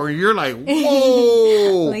point where you're like,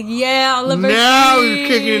 whoa. Like, yeah, Oliver Now Tree. you're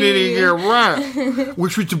kicking it in gear, right?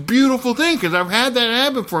 Which was a beautiful thing because I've had that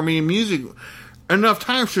happen for me in music enough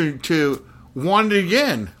times to want it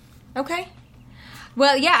again. Okay.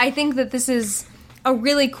 Well, yeah, I think that this is a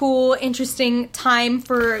really cool, interesting time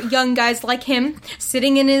for young guys like him,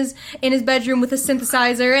 sitting in his bedroom with a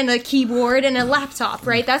synthesizer and a keyboard and a laptop,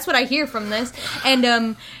 right? That's what I hear from this.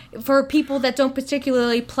 And for people that don't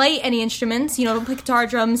particularly play any instruments, don't play guitar,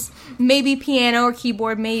 drums, maybe piano or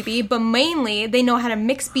keyboard, maybe, but mainly they know how to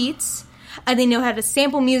mix beats. They know how to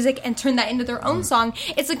sample music and turn that into their own song.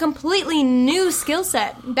 It's a completely new skill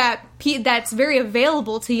set that's very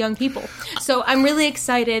available to young people. So I'm really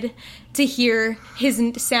excited to hear his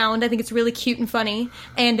sound. I think it's really cute and funny,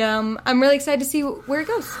 and I'm really excited to see where it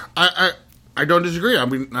goes. I don't disagree. I'll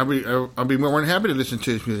be more than happy to listen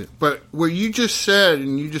to his music. But what you just said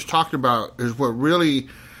and you just talked about is what really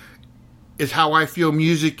is how I feel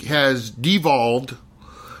music has devolved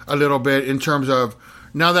a little bit in terms of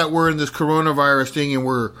now that we're in this coronavirus thing and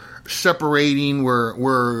we're separating,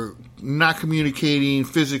 we're not communicating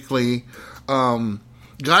physically.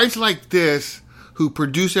 Guys like this who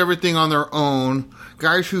produce everything on their own,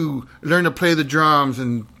 guys who learn to play the drums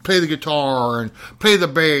and play the guitar and play the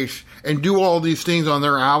bass and do all these things on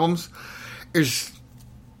their albums, as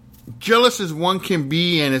jealous as one can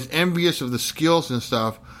be and as envious of the skills and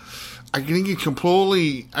stuff, I think it's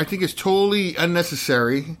totally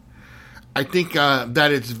unnecessary. I think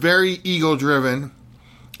that it's very ego driven,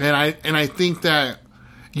 and I think that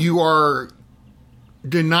you are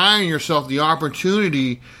denying yourself the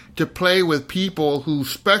opportunity to play with people who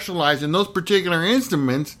specialize in those particular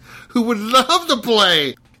instruments who would love to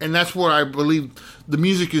play. And that's where I believe the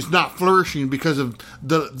music is not flourishing, because of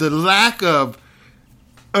the lack of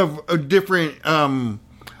a different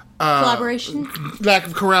Collaboration? lack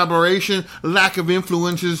of collaboration, lack of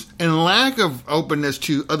influences, and lack of openness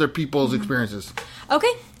to other people's experiences.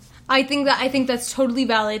 Okay. I think that's totally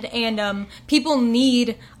valid, and people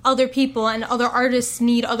need other people, and other artists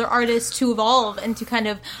need other artists to evolve and to kind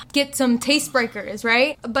of get some taste breakers,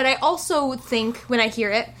 right? But I also think, when I hear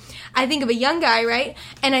it, I think of a young guy, right?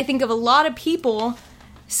 And I think of a lot of people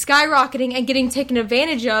skyrocketing and getting taken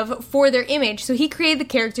advantage of for their image. So he created the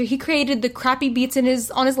character, he created the crappy beats on his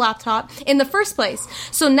laptop in the first place.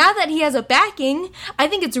 So now that he has a backing, I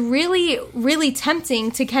think it's really, really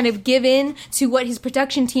tempting to kind of give in to what his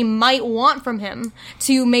production team might want from him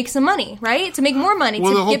to make some money, right? To make more money,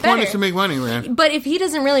 Well, to the whole get point better. is to make money, man. But if he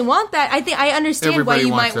doesn't really want that, I understand Everybody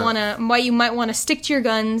why you wants might want to stick to your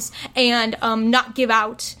guns and not give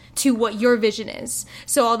out to what your vision is.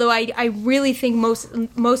 So although I really think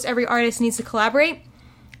most every artist needs to collaborate,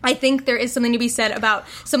 I think there is something to be said about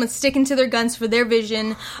someone sticking to their guns for their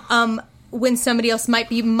vision when somebody else might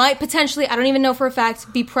potentially, I don't even know for a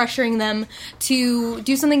fact, be pressuring them to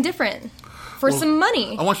do something different for some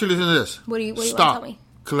money. I want you to listen to this. What do you want to Stop, tell me?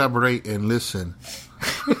 collaborate, and listen.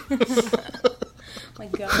 My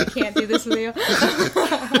God, I can't do this with you.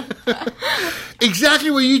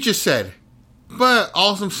 Exactly what you just said. But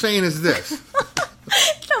all I'm saying is this.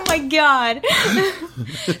 Oh my God.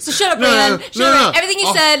 So shut up, No, man. no, Shut no, up. no. Everything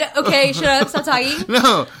you said, okay, shut up, stop talking.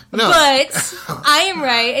 No. But I am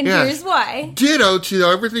right, and Yeah. here's why. Ditto to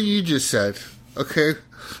everything you just said. Okay?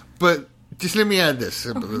 But just let me add this.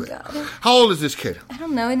 God. How old is this kid? I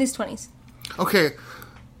don't know, in his 20s. Okay.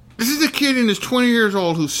 This is a kid in his 20 years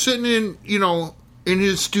old who's sitting in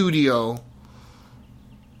his studio,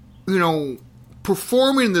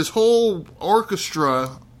 performing this whole orchestra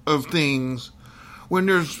of things, when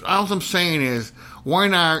all I'm saying is, why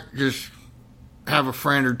not just have a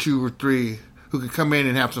friend or two or three who can come in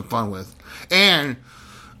and have some fun with? And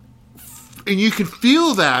you can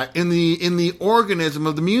feel that in the organism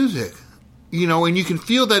of the music, and you can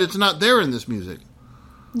feel that it's not there in this music.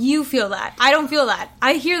 You feel that. I don't feel that.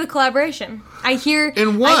 I hear the collaboration. I hear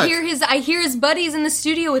In what? I hear his buddies in the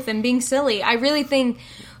studio with him being silly. I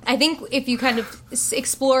think if you kind of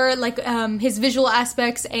explore his visual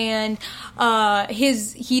aspects and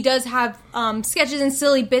he does have sketches and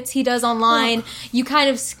silly bits he does online, you kind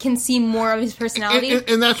of can see more of his personality.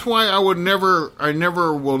 And that's why I will never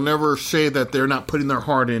say that they're not putting their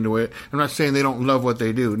heart into it. I'm not saying they don't love what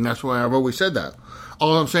they do, and that's why I've always said that.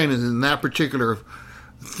 All I'm saying is, in that particular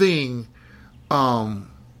thing, I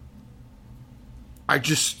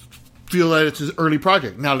just feel that it's his early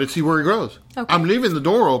project. Now let's see where he grows. Okay. I'm leaving the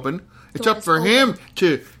door open. It's Door up is for open. him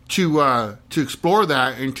to explore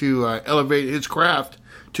that and to elevate his craft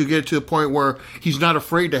to get to the point where he's not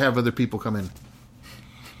afraid to have other people come in.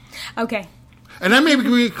 Okay. And that may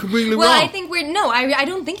be completely Well, wrong. I think I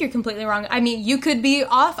don't think you're completely wrong. I mean, you could be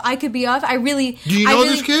off. I could be off. Do you know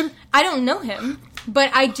this kid? I don't know him,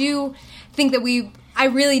 but I do think that I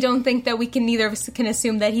really don't think that we can, neither of us can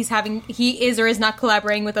assume that he is or is not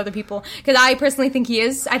collaborating with other people. Because I personally think he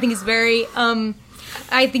is. I think he's very,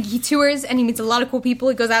 I think he tours and he meets a lot of cool people.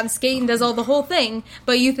 He goes out and skate and does all the whole thing.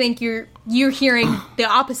 But you think you're hearing the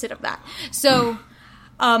opposite of that. So,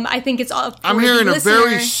 I think it's all for I'm hearing the a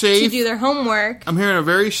very listener safe- to do their homework. I'm hearing a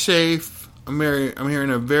very safe. I'm hearing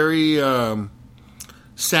a very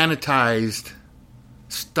sanitized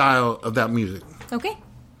style of that music. Okay.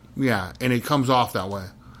 Yeah, and it comes off that way.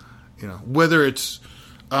 Whether it's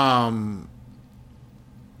if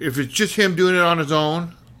it's just him doing it on his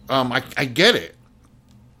own, I get it.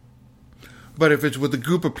 But if it's with a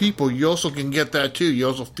group of people, you also can get that too. You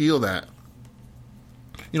also feel that.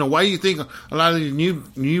 Why do you think a lot of these new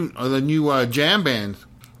jam bands,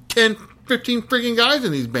 10, 15 freaking guys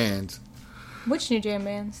in these bands? Which new jam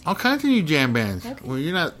bands? All kinds of new jam bands. Okay. Well,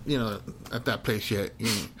 you're not, at that place yet.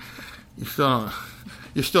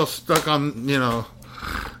 You're still stuck on,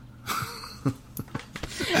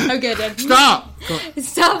 Okay, Dad. Stop!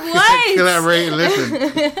 Stop what? Collaborate and listen.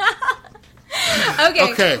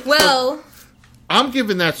 Okay. Well, I'm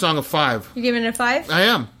giving that song a 5. you're giving it a 5? I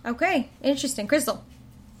am. Okay. Interesting. Crystal.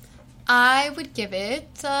 I would give it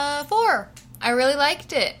 4. I really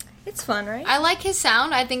liked it. It's fun, right? I like his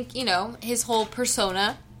sound. I think, his whole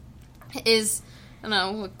persona is, I don't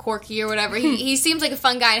know, quirky or whatever. He seems like a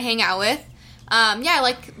fun guy to hang out with. I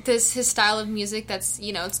like his style of music that's,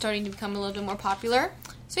 it's starting to become a little bit more popular.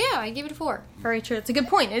 So yeah, I give it a 4. Very true. It's a good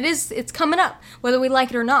point. It's coming up, whether we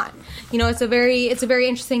like it or not. It's a very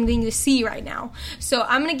interesting thing to see right now. So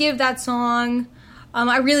I'm going to give that song,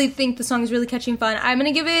 I really think the song is really catchy and fun. I'm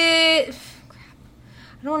going to give it,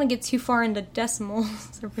 I don't want to get too far into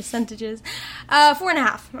decimals or percentages. 4.5.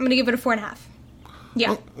 I'm going to give it a 4.5.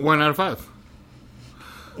 Yeah. 1 out of 5.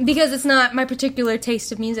 Because it's not my particular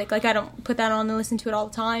taste of music. Like, I don't put that on and listen to it all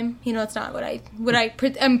the time. It's not what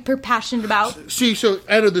I'm passionate about. See, so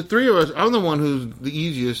out of the three of us, I'm the one who's the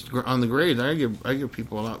easiest on the grades. I give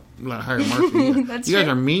people a lot higher marks than you. That's you guys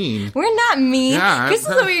true. are mean. We're not mean. Yeah, Chris is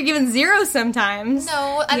over here giving 0 sometimes.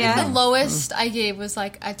 No, I think the lowest I gave was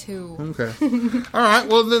like a 2. Okay. All right.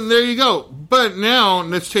 Well, then there you go. But now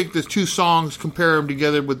let's take the 2 songs, compare them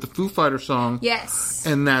together with the Foo Fighters song. Yes.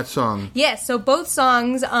 And that song. Yes. So both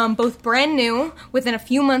songs, both brand new, within a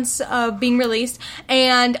few months of being released,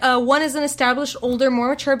 and one is an established, older, more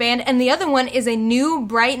mature band, and the other one is a new,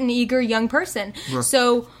 bright, and eager young person. Right.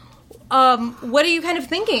 So, what are you kind of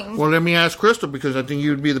thinking? Well, let me ask Crystal, because I think you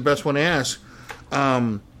would be the best one to ask.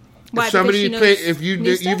 Why? If somebody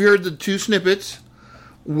you've heard the 2 snippets,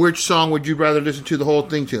 which song would you rather listen to the whole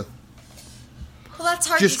thing to? Well, that's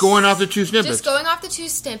hard. Just going off the 2 snippets. Just going off the 2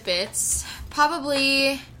 snippets,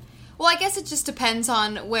 probably. Well, I guess it just depends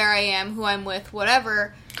on where I am, who I'm with,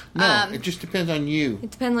 whatever. No, it just depends on you.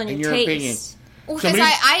 It depends on your taste. opinion. Well,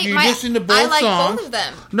 because you listen to both like songs. both of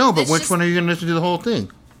them. No, but which one are you going to listen to the whole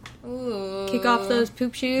thing? Ooh. Kick off those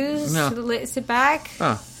poop shoes. No. Sit back.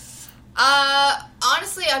 Huh.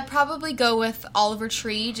 Honestly, I'd probably go with Oliver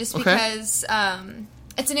Tree, just because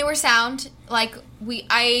it's a newer sound. Like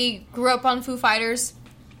I grew up on Foo Fighters.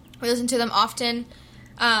 We listen to them often.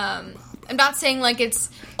 I'm not saying like it's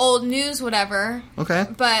old news, whatever. Okay.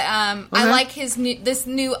 But I like this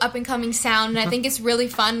new up and coming sound, and I think it's really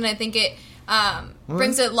fun, and I think it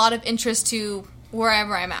brings a lot of interest to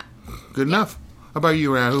wherever I'm at. Good enough. How about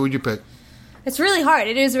you, Ryan? Who would you pick? It's really hard.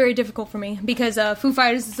 It is very difficult for me because Foo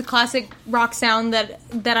Fighters is a classic rock sound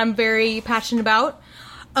that I'm very passionate about.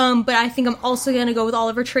 But I think I'm also going to go with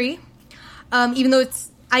Oliver Tree, even though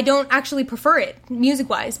I don't actually prefer it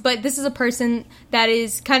music-wise. But this is a person that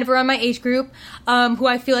is kind of around my age group, who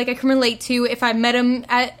I feel like I can relate to. If I met him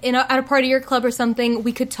at a party or club or something,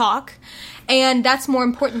 we could talk, and that's more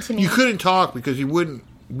important to me. You couldn't talk because he wouldn't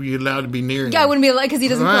be allowed to be near you. Yeah, I wouldn't be allowed because he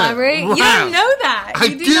doesn't collaborate. Right. You don't know that. I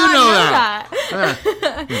do do not know that.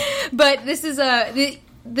 Yeah. But this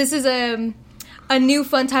is a new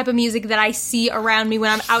fun type of music that I see around me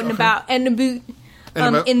when I'm out and about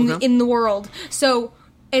in the world. So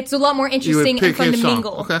it's a lot more interesting and fun to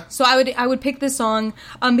mingle. Okay. So I would pick this song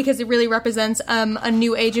because it really represents a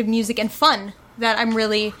new age of music and fun that I'm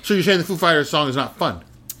really. So you're saying the Foo Fighters song is not fun?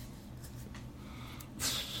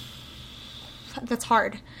 That's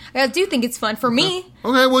hard. I do think it's fun for me.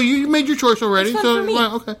 Okay, well you made your choice already. It's fun for me.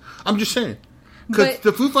 Well, okay, I'm just saying because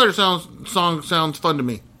the Foo Fighters song sounds fun to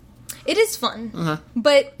me. It is fun,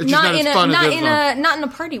 but not in a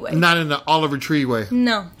party way. Not in the Oliver Tree way.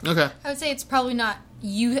 No. Okay. I would say it's probably not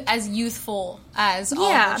as youthful as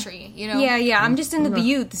Oliver Tree. You know. Yeah. I'm just into the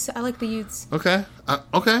youths. I like the youths. Okay.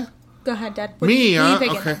 Okay. Go ahead, Dad.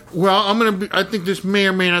 Okay. Well, I think this may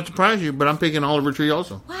or may not surprise you, but I'm picking Oliver Tree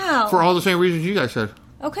also. Wow. For all the same reasons you guys said.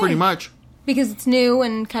 Okay. Pretty much. Because it's new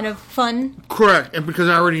and kind of fun. Correct, and because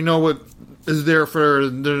I already know what is there for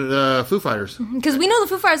the Foo Fighters. Because we know the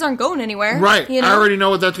Foo Fighters aren't going anywhere. Right. You know? I already know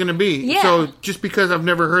what that's going to be. Yeah. So just because I've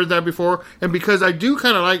never heard that before, and because I do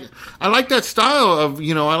kind of I like that style of,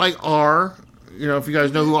 I like R. If you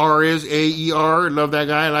guys know who R is, AER, love that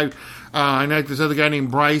guy. I like this other guy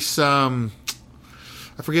named Bryce. I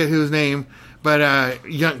forget his name, but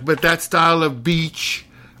that style of beach,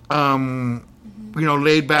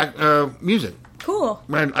 laid back music. Cool.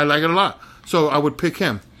 I like it a lot. So I would pick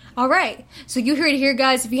him. All right. So you heard it here,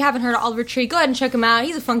 guys. If you haven't heard of Oliver Tree, go ahead and check him out.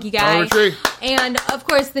 He's a funky guy. Oliver Tree. And, of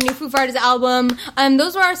course, the new Foo Fighters album.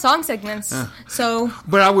 Those were our song segments. Yeah. So.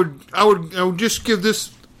 But I would just give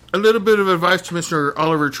this a little bit of advice to Mr.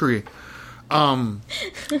 Oliver Tree.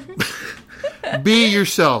 Be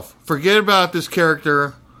yourself. Forget about this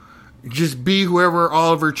character. Just be whoever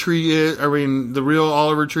Oliver Tree is. I mean, the real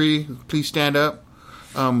Oliver Tree. Please stand up.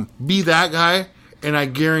 Be that guy, and I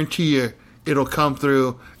guarantee you it'll come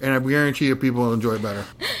through, and I guarantee you people will enjoy it better.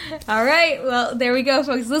 All right. Well, there we go,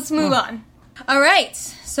 folks. Let's move on. All right.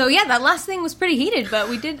 So yeah, that last thing was pretty heated, but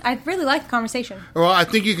I really liked the conversation. Well, I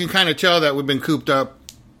think you can kind of tell that we've been cooped up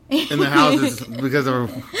in the houses because of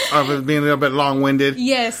it being a little bit long-winded.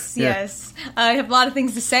 Yes, Yeah. yes. I have a lot of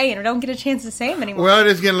things to say, and I don't get a chance to say them anymore. Well, it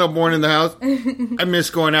is getting a little boring in the house. I miss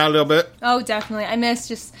going out a little bit. Oh, definitely. I miss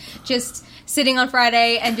just sitting on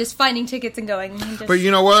Friday and just finding tickets and going. And just But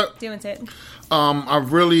you know what? doing it.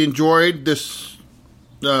 I've really enjoyed this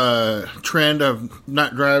trend of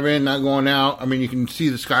not driving, not going out. I mean, you can see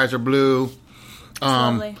the skies are blue.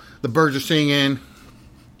 Lovely. The birds are singing.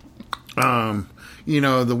 You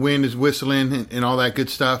know, the wind is whistling and all that good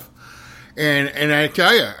stuff. And I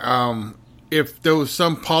tell you, if there was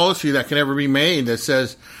some policy that can ever be made that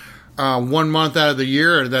says 1 month out of the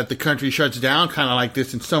year that the country shuts down, kind of like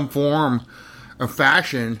this in some form or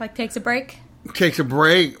fashion, Like takes a break. takes a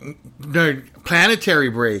break, the planetary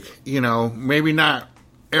break, you know, maybe not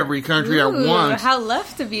every country at Ooh, once, how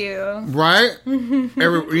left of you. right?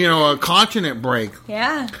 Every, you know, a continent break.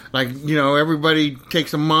 Yeah. Like, you know, everybody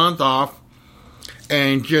takes a month off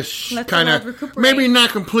and just Let the kind world of, recuperate. maybe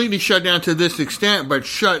not completely shut down to this extent, but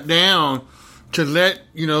shut down to let,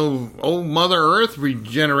 you know, old Mother Earth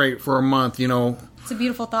regenerate for a month, you know. It's a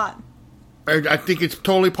beautiful thought. I think it's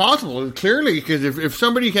totally possible, clearly, because if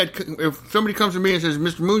somebody comes to me and says,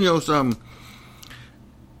 Mr. Munoz,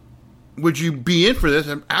 would you be in for this?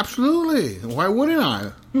 Absolutely. Why wouldn't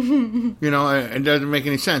I? You know, it doesn't make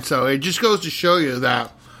any sense. So it just goes to show you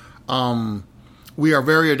that we are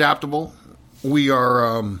very adaptable. We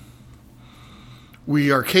are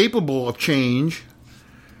capable of change,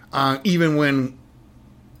 even when,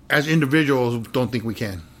 as individuals, don't think we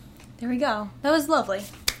can. There we go. That was lovely.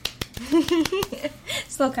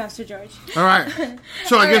 Slow claps for George. All right.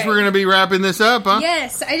 So I guess right. we're going to be wrapping this up, huh?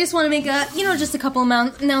 Yes, I just want to make just a couple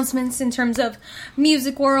announcements in terms of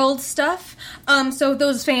music world stuff. So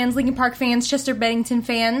those fans, Linkin Park fans, Chester Bennington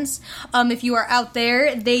fans, if you are out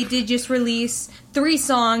there, they did just release 3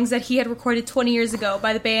 songs that he had recorded 20 years ago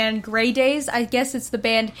by the band Grey Days. I guess it's the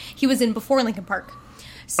band he was in before Linkin Park.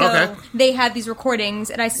 So Okay. they had these recordings,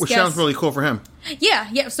 and Which guess sounds really cool for him.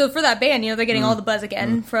 yeah. So for that band, they're getting all the buzz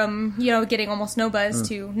again from getting almost no buzz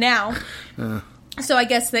to now. So I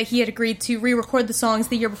guess that he had agreed to re-record the songs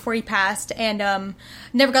the year before he passed, and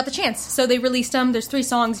never got the chance. So they released them. There's 3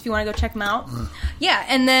 songs if you want to go check them out. Yeah,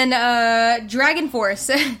 and then Dragon Force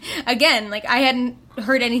again. Like I hadn't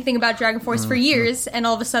heard anything about Dragon Force for years, and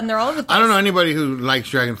all of a sudden they're all over the place. I don't know anybody who likes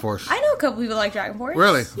Dragon Force. I know a couple people like Dragon Force.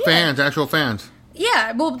 Really? Yeah. Fans, actual fans.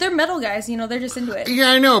 Yeah, well, they're metal guys. They're just into it.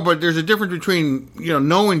 Yeah, I know, but there's a difference between,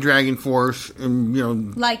 knowing Dragon Force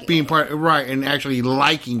and, Like being part, right, and actually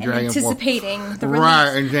liking And Dragon Force. anticipating the release. Right,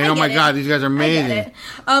 and saying, I oh my get it. God, these guys are amazing. I get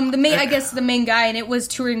it. I guess the main guy, and it was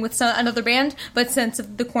touring with another band, but since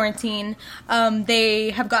the quarantine, they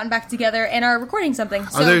have gotten back together and are recording something.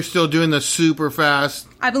 So Are they still doing the super fast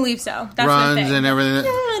I believe so. That's runs the thing. and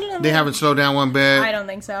everything? They haven't slowed down one bit? I don't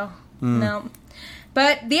think so. No.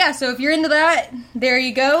 But yeah, so if you're into that, there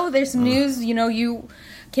you go. There's some news. You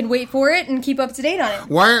can wait for it and keep up to date on it.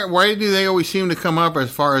 Why do they always seem to come up as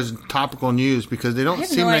far as topical news? Because they don't I have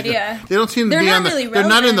seem no like idea. they don't seem to They're be not on the. really They're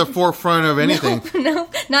not in the relevant. forefront of anything. No,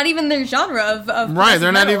 not even their genre of Right,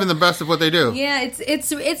 they're not metal. even the best of what they do. Yeah,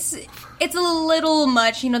 it's a little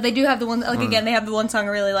much. They do have the one again. They have the one song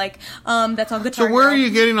I really like. That's on Guitar So where Hero. are you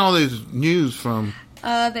getting all these news from?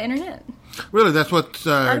 The internet. Really, that's what's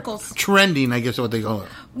Articles. trending, I guess is what they call it.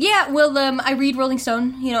 Yeah, well, I read Rolling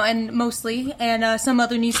Stone, and mostly, and some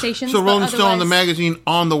other news stations. So but Rolling Stone, the otherwise- magazine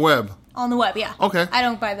on the web. on the web, yeah. Okay. I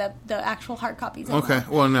don't buy the actual hard copies. Anymore. Okay.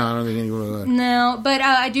 Well, no, I don't think anyone will. No, but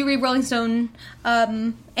I do read Rolling Stone,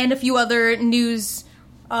 and a few other news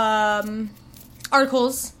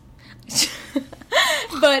articles.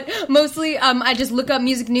 But mostly, I just look up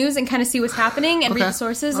music news and kind of see what's happening and read Okay. the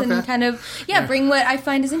sources Okay. and kind of bring what I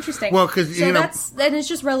find is interesting. Well, 'cause, so then it's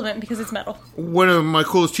just relevant because it's metal. One of my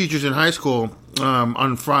coolest teachers in high school,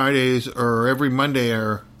 on Fridays or every Monday,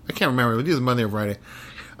 or I can't remember, it was either Monday or Friday,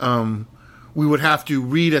 we would have to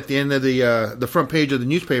read at the end of the front page of the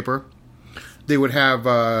newspaper. They would have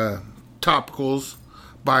topicals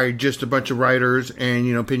by just a bunch of writers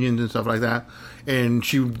and opinions and stuff like that. And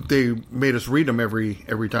they made us read them every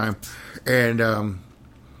time, and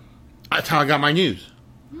that's how I got my news.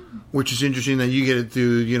 Which is interesting that you get it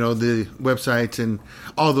through the websites and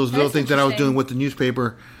all those little That's things that I was interesting. doing with the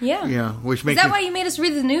newspaper. Yeah. Yeah, which Is makes that why you made us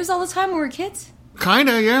read the news all the time when we were kids?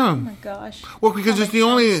 kinda, yeah. Oh my gosh. Well, because That it's the makes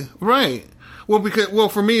only sense. right. Well,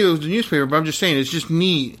 for me it was the newspaper, but I'm just saying it's just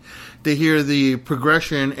neat to hear the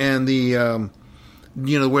progression and the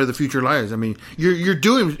where the future lies. I mean, you're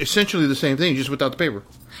doing essentially the same thing, just without the paper.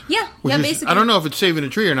 Yeah, Which yeah, is, basically. I don't know if it's saving a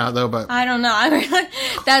tree or not, though, but... I don't know. I mean,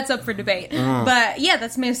 that's up for debate. But yeah,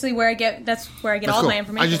 that's mostly where I get. That's where I get all cool. my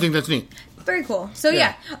information. I just think that's neat. Very cool. So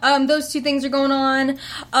yeah, those two things are going on.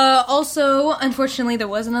 Also, unfortunately, there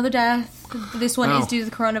was another death. This one is due to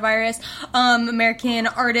the coronavirus. American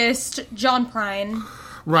artist John Prine.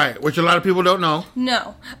 Right, which a lot of people don't know.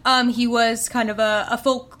 No, he was kind of a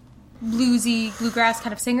folk bluesy bluegrass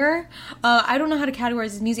kind of singer. I don't know how to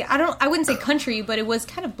categorize his music. I wouldn't say country, but it was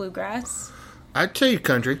kind of bluegrass. I'd say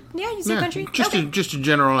country. Yeah, you say country? Just Okay. to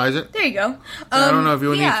generalize it. There you go. I don't know if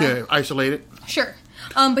you need to isolate it. Sure.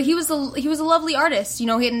 But he was a lovely artist. You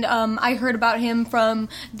know, I heard about him from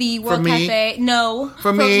the World Cafe. No,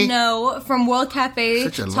 from me. No, from World Cafe.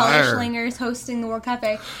 Such a Taller liar. Schlingers hosting the World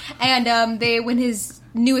Cafe, and when his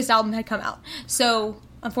newest album had come out. So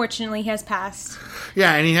unfortunately, he has passed.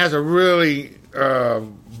 Yeah, and he has a really,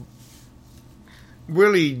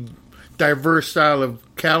 really diverse style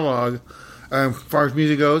of catalog as far as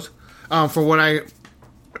music goes. From what I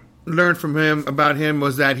learned from him about him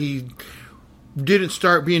was that he didn't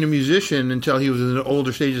start being a musician until he was in the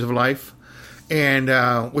older stages of life,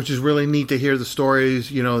 and which is really neat to hear the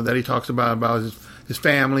stories, you know, that he talks about his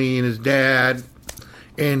family and his dad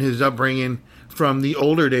and his upbringing from the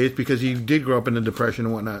older days, because he did grow up in the Depression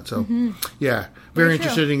and whatnot. So, yeah, very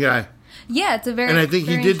interesting guy. Yeah, it's a very. And I think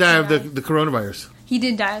he did die of the coronavirus. He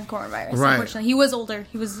did die of coronavirus. Right. Unfortunately, he was older.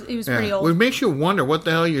 He was pretty old. Well, it makes you wonder what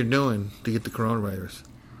the hell you're doing to get the coronavirus.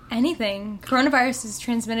 Anything. Coronavirus is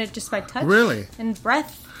transmitted just by touch. Really? And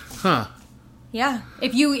breath. Huh. Yeah.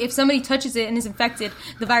 If somebody touches it and is infected,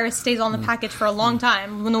 the virus stays on the package for a long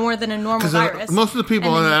time, no more than a normal virus. Most of the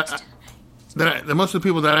people most of the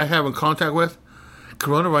people that I have in contact with,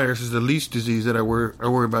 coronavirus is the least disease that I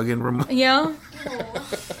worry about getting from. Yeah.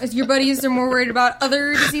 Your buddies are more worried about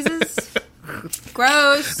other diseases.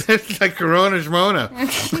 Gross. It's like Corona Shmona.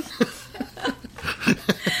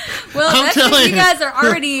 Well, that's because you guys are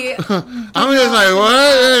already. I'm just like,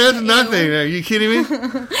 what? That's nothing. Are you kidding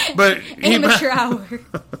me? But amateur hour.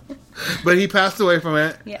 But he passed away from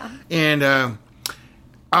it. Yeah. And a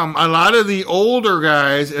lot of the older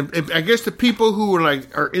guys, I guess the people who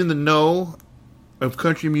are in the know of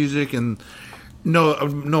country music and know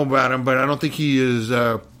about him, but I don't think he is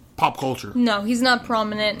pop culture. No, he's not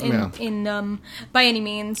prominent in by any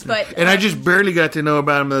means. But and I just barely got to know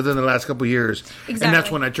about him within the last couple of years. Exactly. And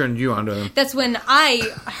that's when I turned you onto him. That's when I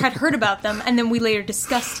had heard about them, and then we later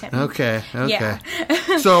discussed him. Okay. Yeah.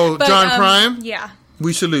 So, But, John Prime, yeah,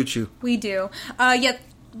 we salute you. we do.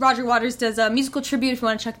 Roger Waters does a musical tribute. If you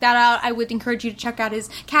want to check that out, I would encourage you to check out his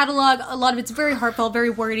catalog. A lot of it's very heartfelt, very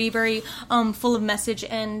wordy, very full of message,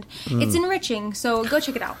 and it's enriching. So go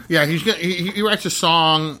check it out. Yeah, he writes a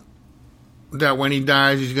song that when he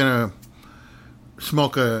dies, he's gonna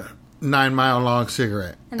smoke a 9-mile long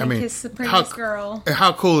cigarette. And then kiss the prettiest girl.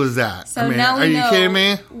 How cool is that? So now we know. Are you kidding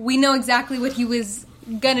me? We know exactly what he was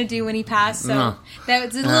gonna do when he passed. So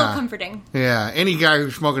that's a little comforting. Yeah, any guy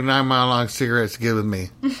who's smoking a 9-mile long cigarette's good with me.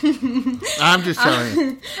 I'm just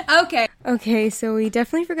telling you. Okay, so we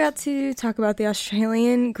definitely forgot to talk about the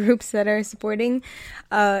Australian groups that are supporting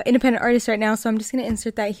independent artists right now, so I'm just going to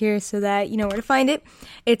insert that here so that you know where to find it.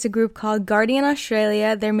 It's a group called Guardian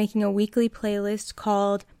Australia. They're making a weekly playlist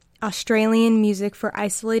called Australian Music for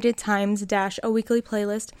Isolated Times - a weekly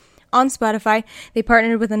playlist on Spotify. They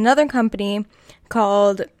partnered with another company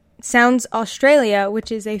called Sounds Australia,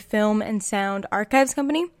 which is a film and sound archives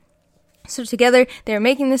company. So together, they're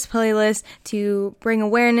making this playlist to bring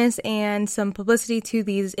awareness and some publicity to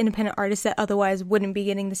these independent artists that otherwise wouldn't be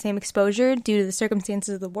getting the same exposure due to the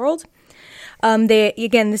circumstances of the world.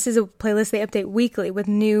 This is a playlist they update weekly with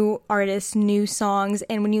new artists, new songs,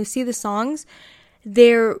 and when you see the songs,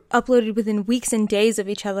 they're uploaded within weeks and days of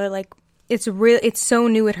each other. Like, it's so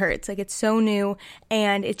new it hurts. Like, it's so new,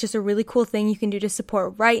 and it's just a really cool thing you can do to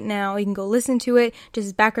support right now. You can go listen to it,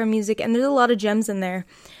 just background music, and there's a lot of gems in there.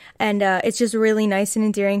 And it's just a really nice and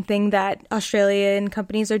endearing thing that Australian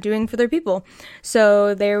companies are doing for their people.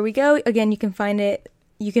 So there we go. Again, you can find it.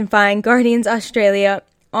 You can find Guardians Australia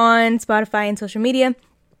on Spotify and social media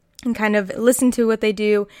and kind of listen to what they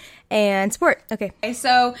do and support. Okay,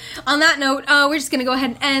 so on that note, we're just going to go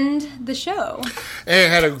ahead and end the show. Hey, I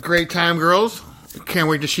had a great time, girls. Can't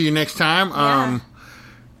wait to see you next time. Yeah.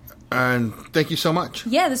 And thank you so much.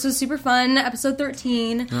 Yeah, this was super fun. Episode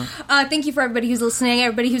 13. Yeah. Thank you for everybody who's listening,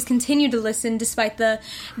 everybody who's continued to listen despite the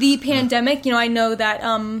pandemic. You know, I know that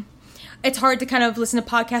it's hard to kind of listen to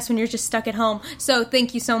podcasts when you're just stuck at home. So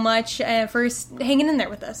thank you so much for hanging in there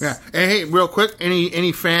with us. Yeah. And hey, real quick,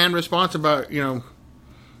 any fan response about,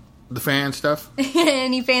 the fan stuff?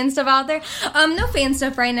 Any fan stuff out there? No fan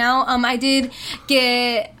stuff right now. I did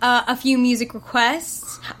get a few music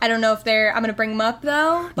requests. I don't know if I'm going to bring them up,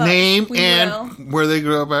 though. But Name and where they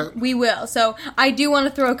grew up at? We will. So I do want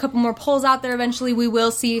to throw a couple more polls out there eventually. We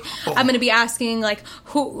will see. I'm going to be asking, like,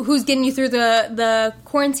 who's getting you through the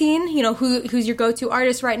quarantine? You know, who's your go-to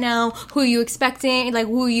artist right now? Who are you expecting? Like,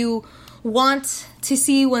 who you want to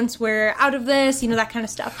see once we're out of this, you know, that kind of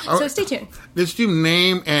stuff. So stay tuned. Let's do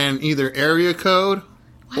name and either area code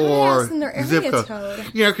or zip code.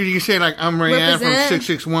 Yeah, because you can say, like, I'm Rayanne from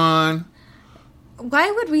 661.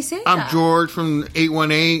 Why would we say that? I'm George from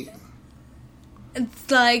 818.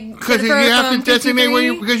 It's like... Because you have to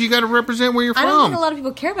designate because you got to represent where you're from. I don't think a lot of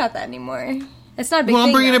people care about that anymore. It's not a big thing. Well,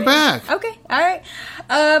 I'm bringing it back. Okay, all right.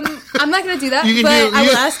 I'm not going to do that, but I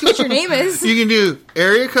will ask you what your name is. You can do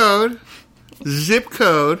area code, zip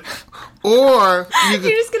code, or you're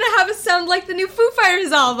just gonna have it sound like the new Foo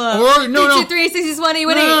Fighters album. Or no, 3, 6, 1, 8,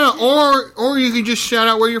 1, 8. No. Or you can just shout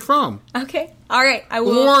out where you're from. Okay, all right, I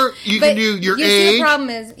will. Or you can do your age. The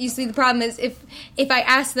problem is, if I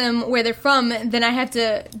ask them where they're from, then I have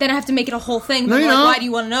to make it a whole thing. No, why do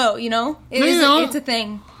you want to know? You know, it's a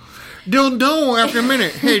thing. They'll know after a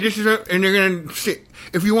minute. Hey, this is, and they're gonna say,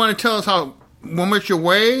 if you want to tell us how much you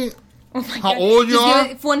weigh. How old you are?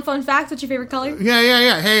 One fun fact. What's your favorite color?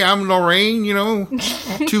 Yeah. Hey, I'm Lorraine,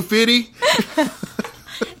 250.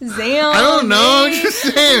 Zam. I don't know. Just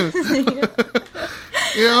saying.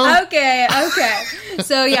 Okay.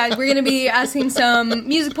 So, yeah, we're going to be asking some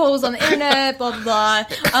music polls on the internet, blah, blah,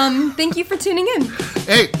 blah. Thank you for tuning in.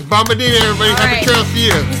 Hey, Baba Dee, everybody. Happy trails to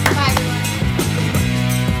you.